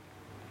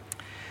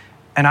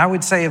 And I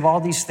would say of all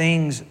these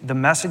things, the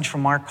message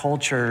from our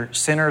culture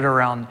centered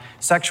around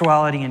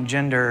sexuality and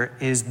gender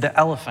is the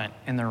elephant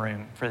in the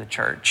room for the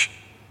church.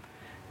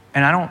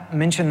 And I don't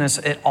mention this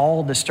at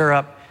all to stir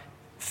up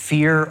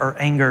fear or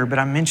anger, but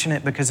I mention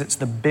it because it's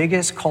the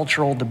biggest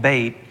cultural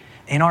debate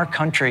in our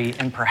country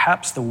and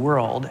perhaps the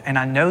world. And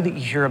I know that you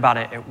hear about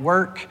it at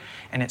work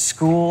and at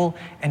school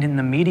and in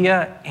the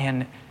media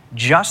and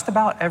just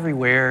about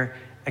everywhere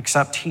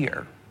except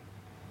here.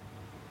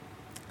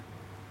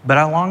 But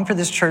I long for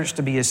this church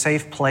to be a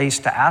safe place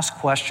to ask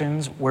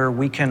questions where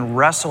we can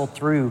wrestle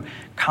through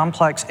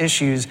complex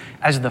issues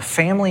as the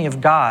family of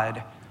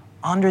God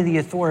under the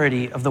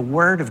authority of the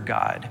Word of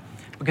God.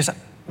 Because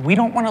we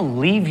don't want to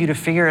leave you to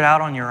figure it out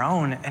on your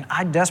own. And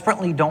I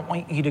desperately don't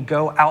want you to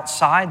go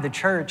outside the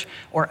church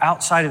or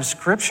outside of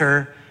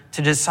Scripture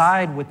to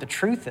decide what the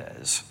truth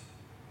is.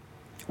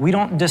 We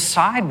don't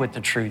decide what the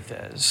truth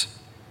is.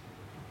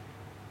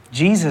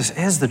 Jesus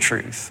is the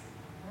truth.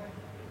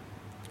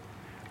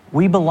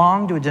 We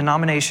belong to a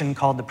denomination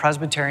called the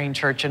Presbyterian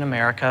Church in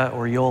America,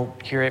 or you'll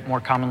hear it more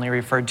commonly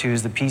referred to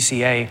as the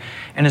PCA.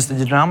 And as the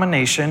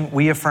denomination,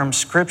 we affirm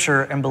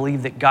Scripture and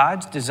believe that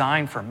God's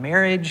design for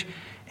marriage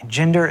and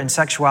gender and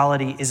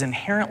sexuality is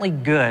inherently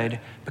good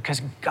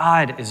because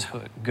God is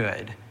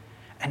good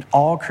and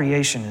all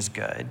creation is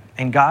good.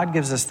 And God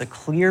gives us the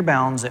clear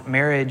bounds that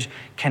marriage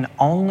can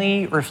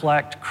only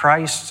reflect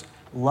Christ's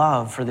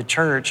love for the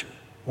church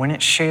when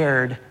it's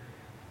shared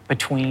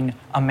between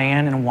a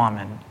man and a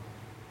woman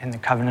in the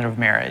covenant of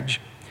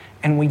marriage.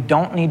 And we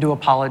don't need to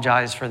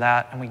apologize for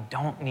that, and we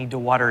don't need to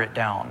water it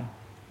down.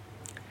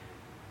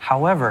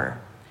 However,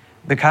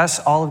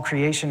 because all of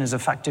creation is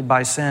affected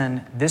by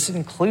sin, this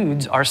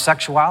includes our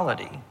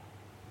sexuality.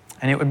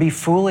 And it would be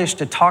foolish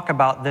to talk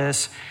about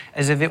this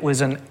as if it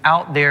was an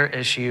out there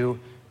issue,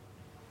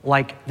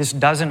 like this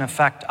doesn't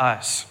affect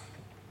us.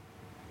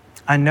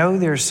 I know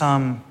there's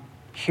some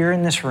here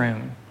in this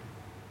room,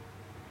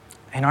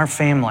 in our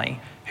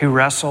family, who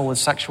wrestle with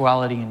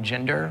sexuality and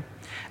gender.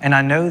 And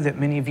I know that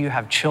many of you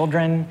have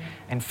children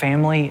and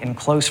family and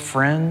close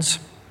friends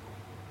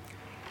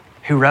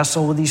who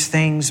wrestle with these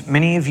things.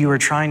 Many of you are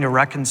trying to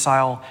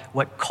reconcile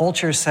what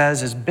culture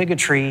says is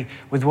bigotry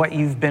with what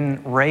you've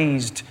been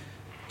raised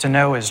to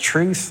know as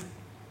truth.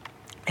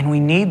 And we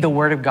need the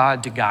Word of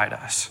God to guide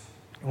us.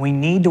 We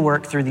need to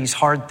work through these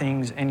hard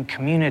things in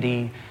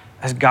community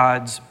as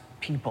God's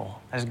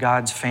people, as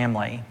God's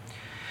family.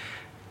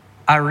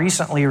 I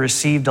recently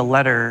received a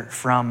letter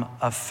from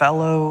a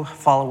fellow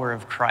follower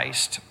of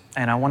Christ,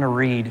 and I want to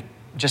read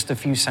just a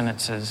few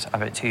sentences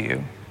of it to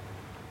you.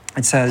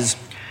 It says,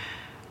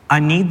 "I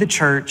need the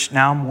church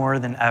now more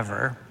than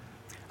ever.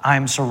 I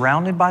am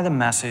surrounded by the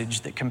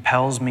message that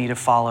compels me to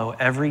follow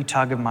every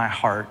tug of my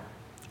heart,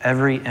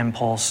 every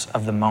impulse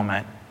of the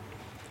moment.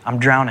 I'm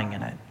drowning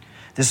in it.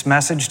 This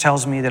message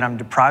tells me that I'm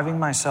depriving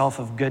myself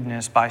of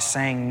goodness by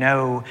saying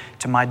no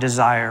to my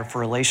desire for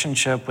a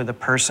relationship with a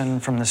person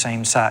from the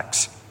same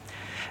sex.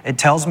 It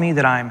tells me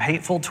that I am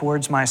hateful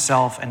towards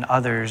myself and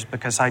others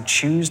because I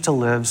choose to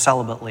live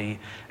celibately,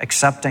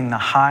 accepting the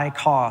high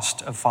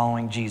cost of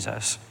following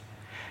Jesus.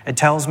 It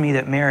tells me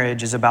that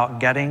marriage is about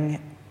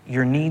getting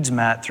your needs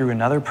met through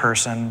another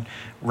person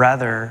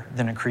rather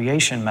than a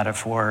creation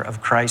metaphor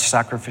of Christ's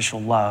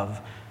sacrificial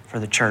love for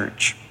the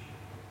church."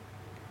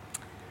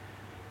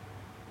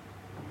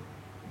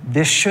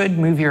 This should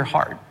move your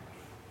heart.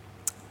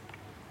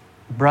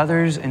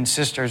 Brothers and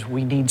sisters,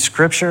 we need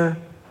Scripture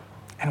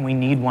and we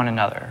need one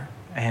another.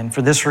 And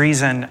for this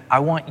reason, I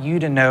want you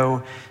to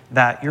know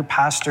that your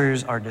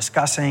pastors are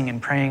discussing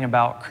and praying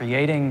about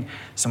creating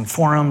some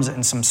forums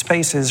and some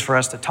spaces for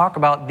us to talk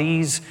about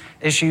these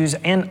issues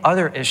and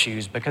other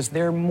issues, because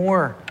they're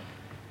more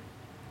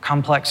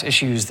complex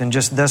issues than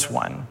just this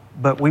one.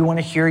 But we want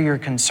to hear your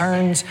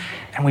concerns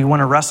and we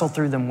want to wrestle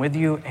through them with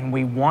you, and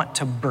we want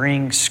to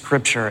bring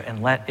Scripture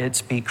and let it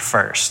speak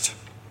first.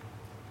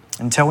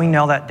 Until we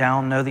nail that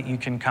down, know that you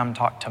can come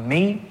talk to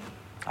me.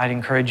 I'd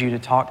encourage you to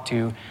talk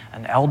to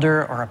an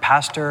elder or a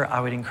pastor. I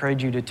would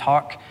encourage you to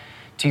talk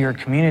to your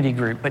community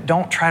group, but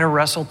don't try to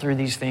wrestle through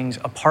these things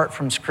apart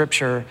from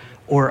Scripture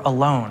or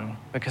alone,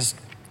 because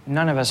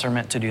none of us are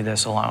meant to do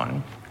this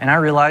alone. And I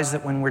realize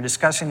that when we're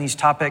discussing these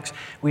topics,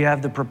 we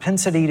have the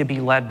propensity to be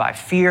led by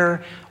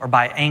fear or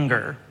by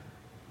anger.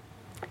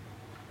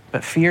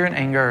 But fear and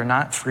anger are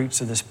not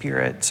fruits of the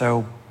Spirit.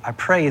 So I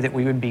pray that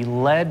we would be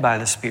led by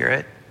the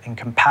Spirit and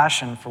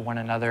compassion for one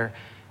another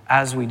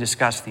as we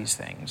discuss these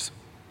things.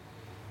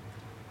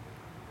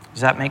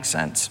 Does that make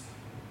sense?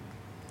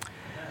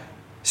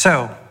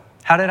 So,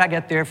 how did I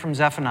get there from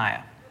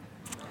Zephaniah?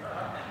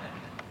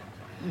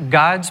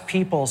 God's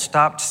people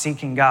stopped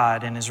seeking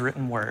God in his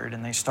written word,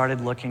 and they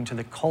started looking to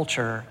the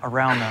culture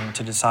around them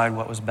to decide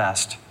what was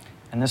best.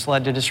 And this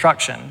led to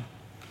destruction.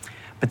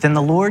 But then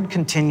the Lord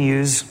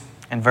continues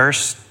in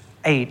verse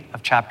 8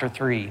 of chapter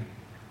 3.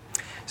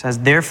 It says,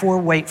 "Therefore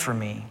wait for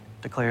me,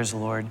 declares the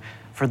Lord,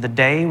 for the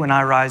day when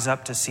I rise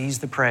up to seize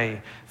the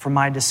prey. For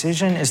my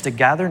decision is to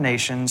gather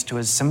nations, to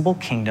assemble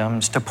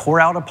kingdoms, to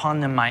pour out upon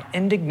them my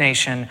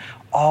indignation,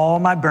 all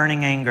my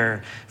burning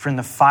anger. For in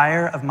the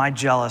fire of my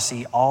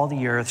jealousy, all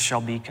the earth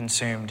shall be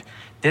consumed."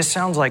 This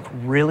sounds like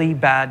really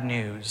bad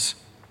news.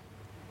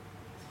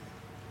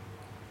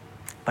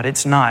 But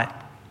it's not.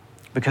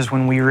 Because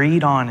when we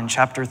read on in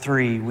chapter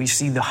 3, we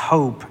see the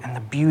hope and the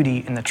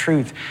beauty and the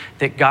truth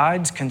that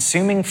God's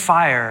consuming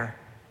fire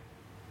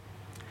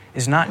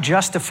is not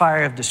just a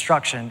fire of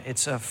destruction,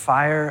 it's a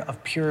fire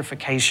of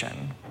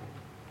purification.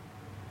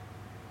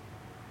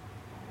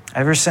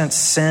 Ever since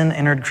sin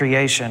entered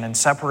creation and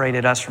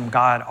separated us from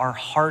God, our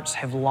hearts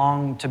have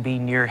longed to be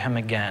near him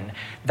again.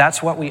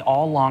 That's what we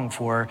all long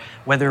for,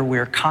 whether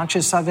we're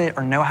conscious of it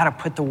or know how to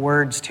put the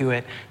words to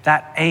it.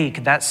 That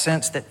ache, that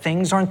sense that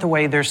things aren't the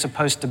way they're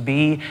supposed to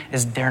be,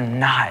 is they're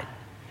not.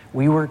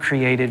 We were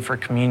created for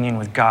communion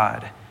with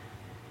God.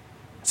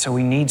 So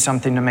we need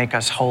something to make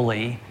us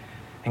holy.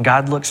 And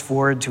God looks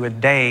forward to a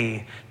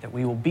day that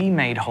we will be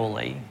made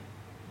holy,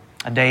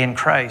 a day in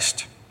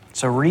Christ.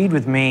 So read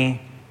with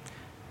me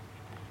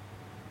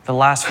the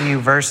last few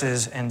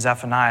verses in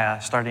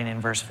Zephaniah, starting in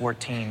verse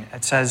 14.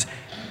 It says,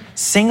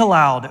 "Sing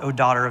aloud, O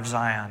daughter of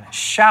Zion.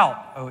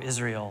 Shout, O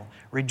Israel.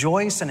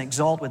 Rejoice and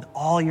exult with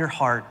all your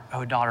heart,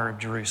 O daughter of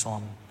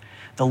Jerusalem.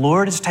 The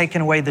Lord has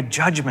taken away the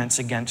judgments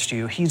against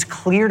you. He's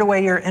cleared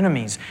away your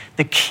enemies.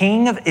 The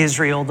King of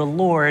Israel, the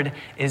Lord,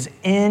 is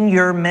in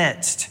your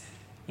midst.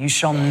 You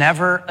shall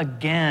never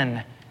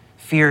again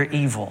fear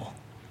evil.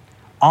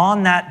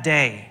 On that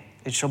day,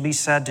 it shall be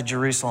said to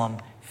Jerusalem,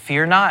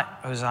 fear not,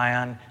 O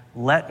Zion.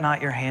 Let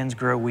not your hands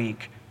grow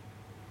weak."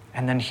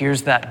 And then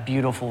here's that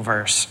beautiful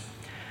verse.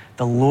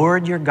 "The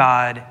Lord your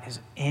God is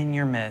in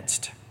your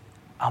midst,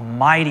 a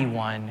mighty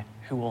one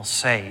who will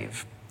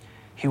save.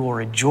 He will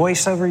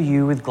rejoice over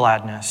you with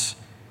gladness.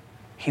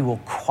 He will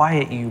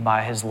quiet you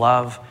by his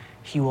love.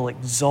 He will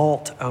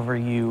exult over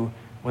you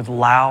with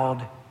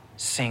loud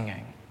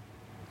singing."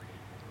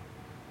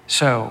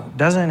 So,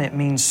 doesn't it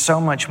mean so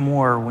much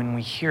more when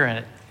we hear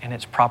it in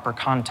its proper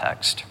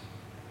context?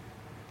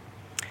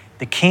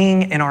 The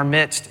King in our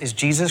midst is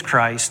Jesus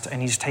Christ,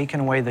 and he's taken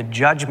away the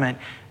judgment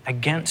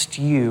against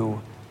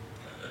you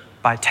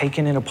by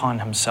taking it upon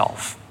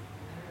himself.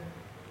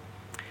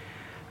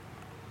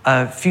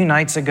 A few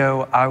nights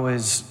ago, I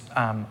was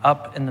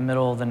up in the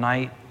middle of the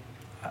night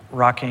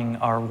rocking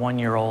our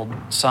 1-year-old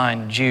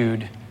son,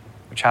 Jude,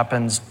 which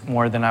happens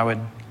more than I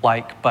would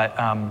like, but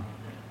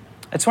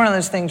it's one of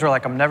those things where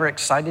I'm never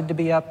excited to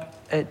be up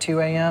at 2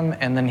 a.m.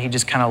 and then he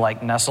just kind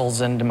of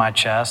nestles into my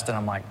chest and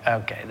I'm like,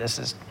 okay, this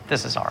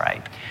is all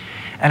right.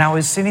 And I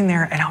was sitting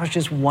there and I was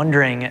just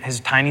wondering at his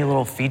tiny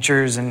little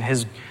features and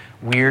his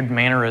weird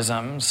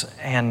mannerisms.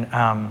 And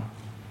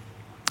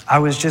I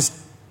was just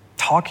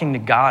talking to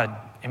God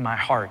in my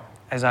heart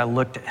as I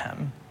looked at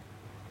him.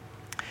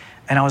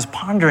 And I was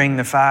pondering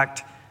the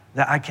fact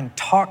that I can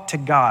talk to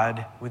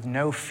God with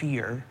no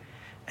fear,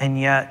 and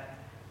yet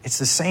it's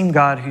the same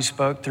God who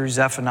spoke through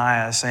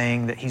Zephaniah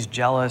saying that he's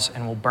jealous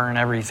and will burn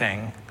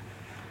everything.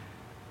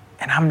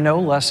 And I'm no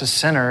less a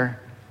sinner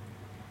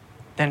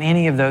than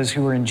any of those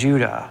who were in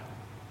Judah.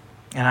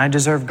 And I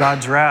deserve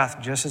God's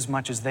wrath just as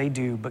much as they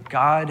do, but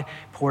God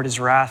poured his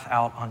wrath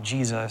out on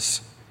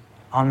Jesus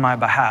on my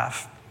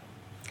behalf.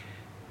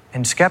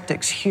 And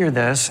skeptics hear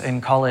this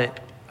and call it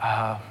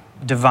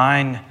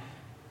divine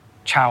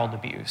child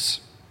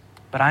abuse.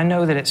 But I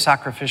know that it's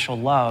sacrificial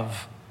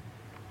love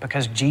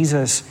because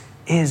Jesus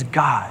is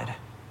God.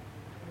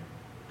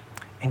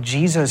 And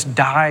Jesus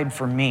died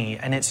for me.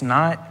 And it's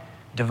not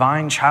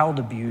divine child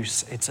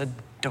abuse. It's a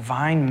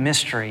divine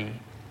mystery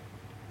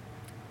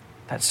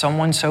that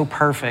someone so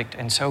perfect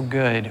and so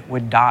good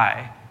would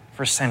die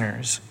for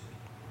sinners.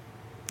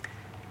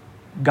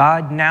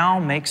 God now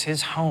makes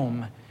his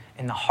home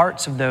in the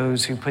hearts of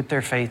those who put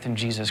their faith in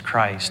Jesus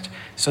Christ.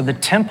 So the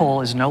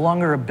temple is no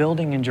longer a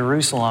building in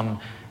Jerusalem.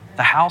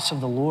 The house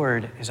of the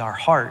Lord is our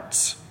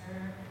hearts.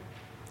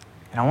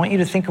 And I want you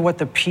to think of what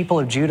the people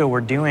of Judah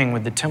were doing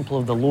with the temple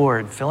of the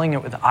Lord, filling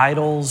it with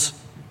idols,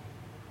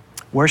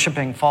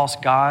 worshiping false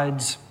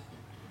gods.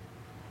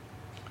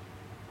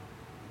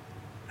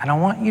 And I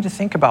want you to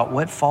think about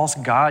what false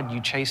god you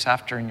chase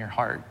after in your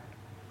heart,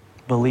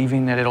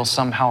 believing that it'll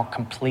somehow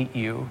complete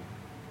you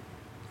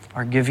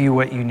or give you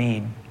what you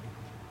need.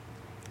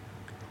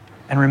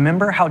 And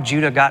remember how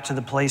Judah got to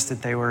the place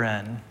that they were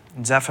in.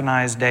 In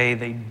Zephaniah's day,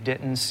 they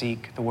didn't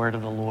seek the word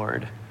of the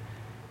Lord.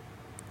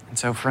 And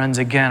so, friends,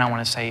 again, I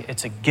want to say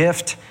it's a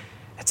gift,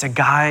 it's a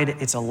guide,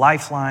 it's a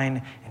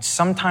lifeline, and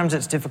sometimes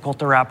it's difficult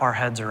to wrap our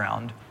heads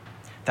around.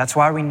 That's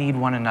why we need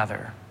one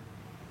another.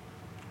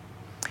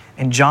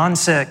 In John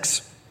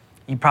 6,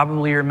 you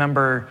probably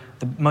remember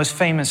the most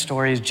famous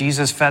story is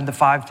Jesus fed the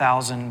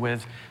 5,000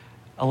 with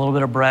a little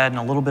bit of bread and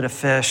a little bit of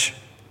fish.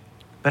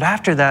 But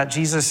after that,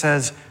 Jesus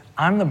says,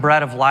 I'm the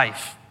bread of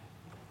life.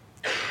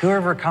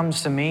 Whoever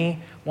comes to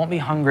me won't be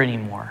hungry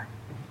anymore.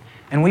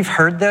 And we've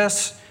heard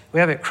this. We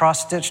have it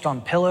cross-stitched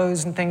on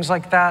pillows and things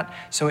like that,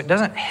 so it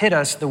doesn't hit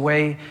us the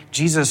way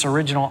Jesus'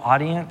 original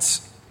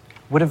audience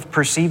would have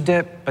perceived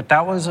it, but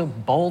that was a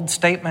bold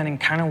statement and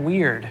kind of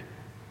weird.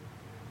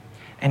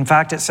 In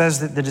fact, it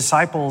says that the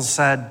disciples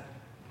said,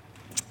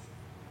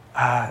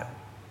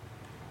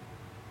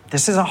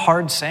 this is a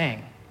hard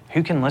saying.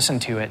 Who can listen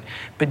to it?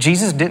 But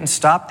Jesus didn't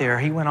stop there.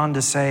 He went on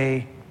to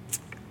say,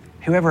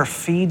 whoever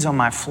feeds on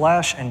my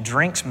flesh and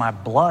drinks my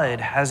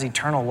blood has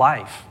eternal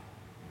life.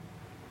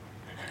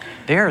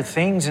 There are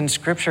things in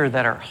Scripture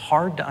that are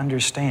hard to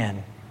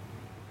understand.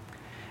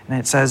 And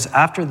it says,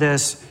 after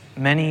this,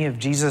 many of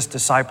Jesus'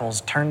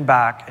 disciples turned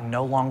back and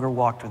no longer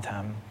walked with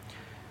him.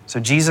 So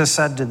Jesus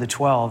said to the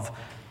 12,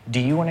 do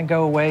you want to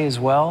go away as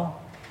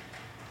well?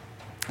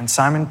 And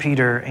Simon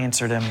Peter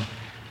answered him,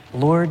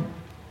 Lord,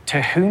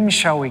 to whom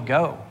shall we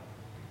go?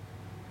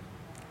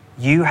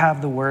 You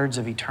have the words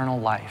of eternal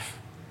life.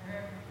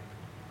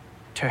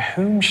 To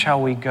whom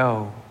shall we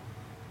go?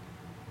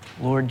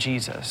 Lord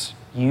Jesus,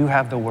 you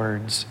have the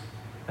words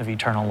of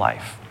eternal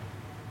life.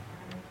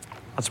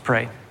 Let's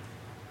pray.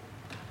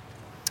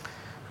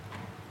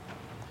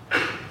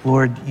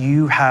 Lord,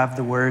 you have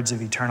the words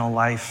of eternal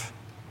life,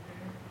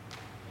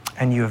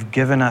 and you have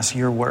given us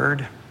your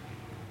word,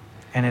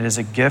 and it is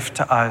a gift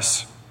to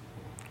us,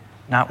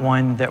 not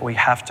one that we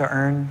have to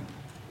earn,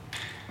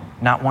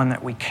 not one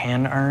that we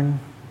can earn,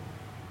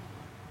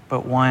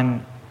 but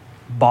one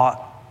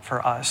bought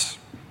for us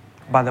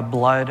by the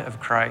blood of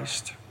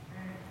Christ,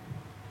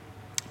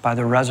 by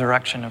the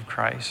resurrection of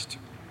Christ,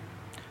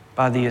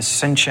 by the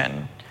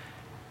ascension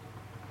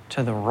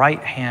to the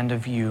right hand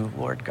of you,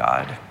 Lord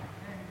God.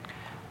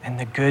 And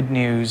the good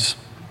news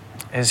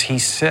is he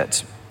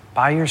sits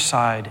by your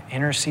side,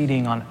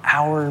 interceding on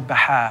our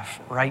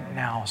behalf right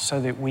now so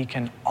that we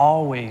can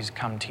always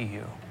come to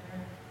you.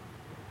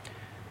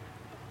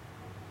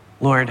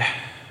 Lord,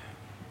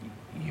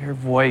 your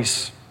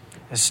voice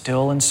is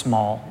still and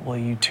small. Will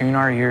you tune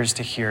our ears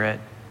to hear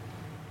it?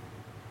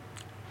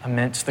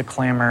 Amidst the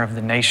clamor of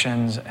the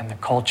nations and the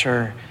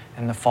culture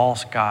and the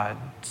false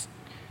gods,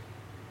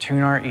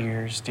 tune our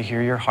ears to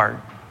hear your heart,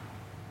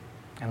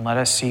 and let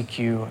us seek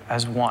you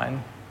as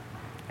one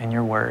in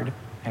your word.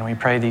 And we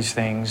pray these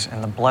things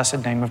in the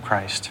blessed name of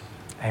Christ.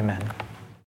 Amen.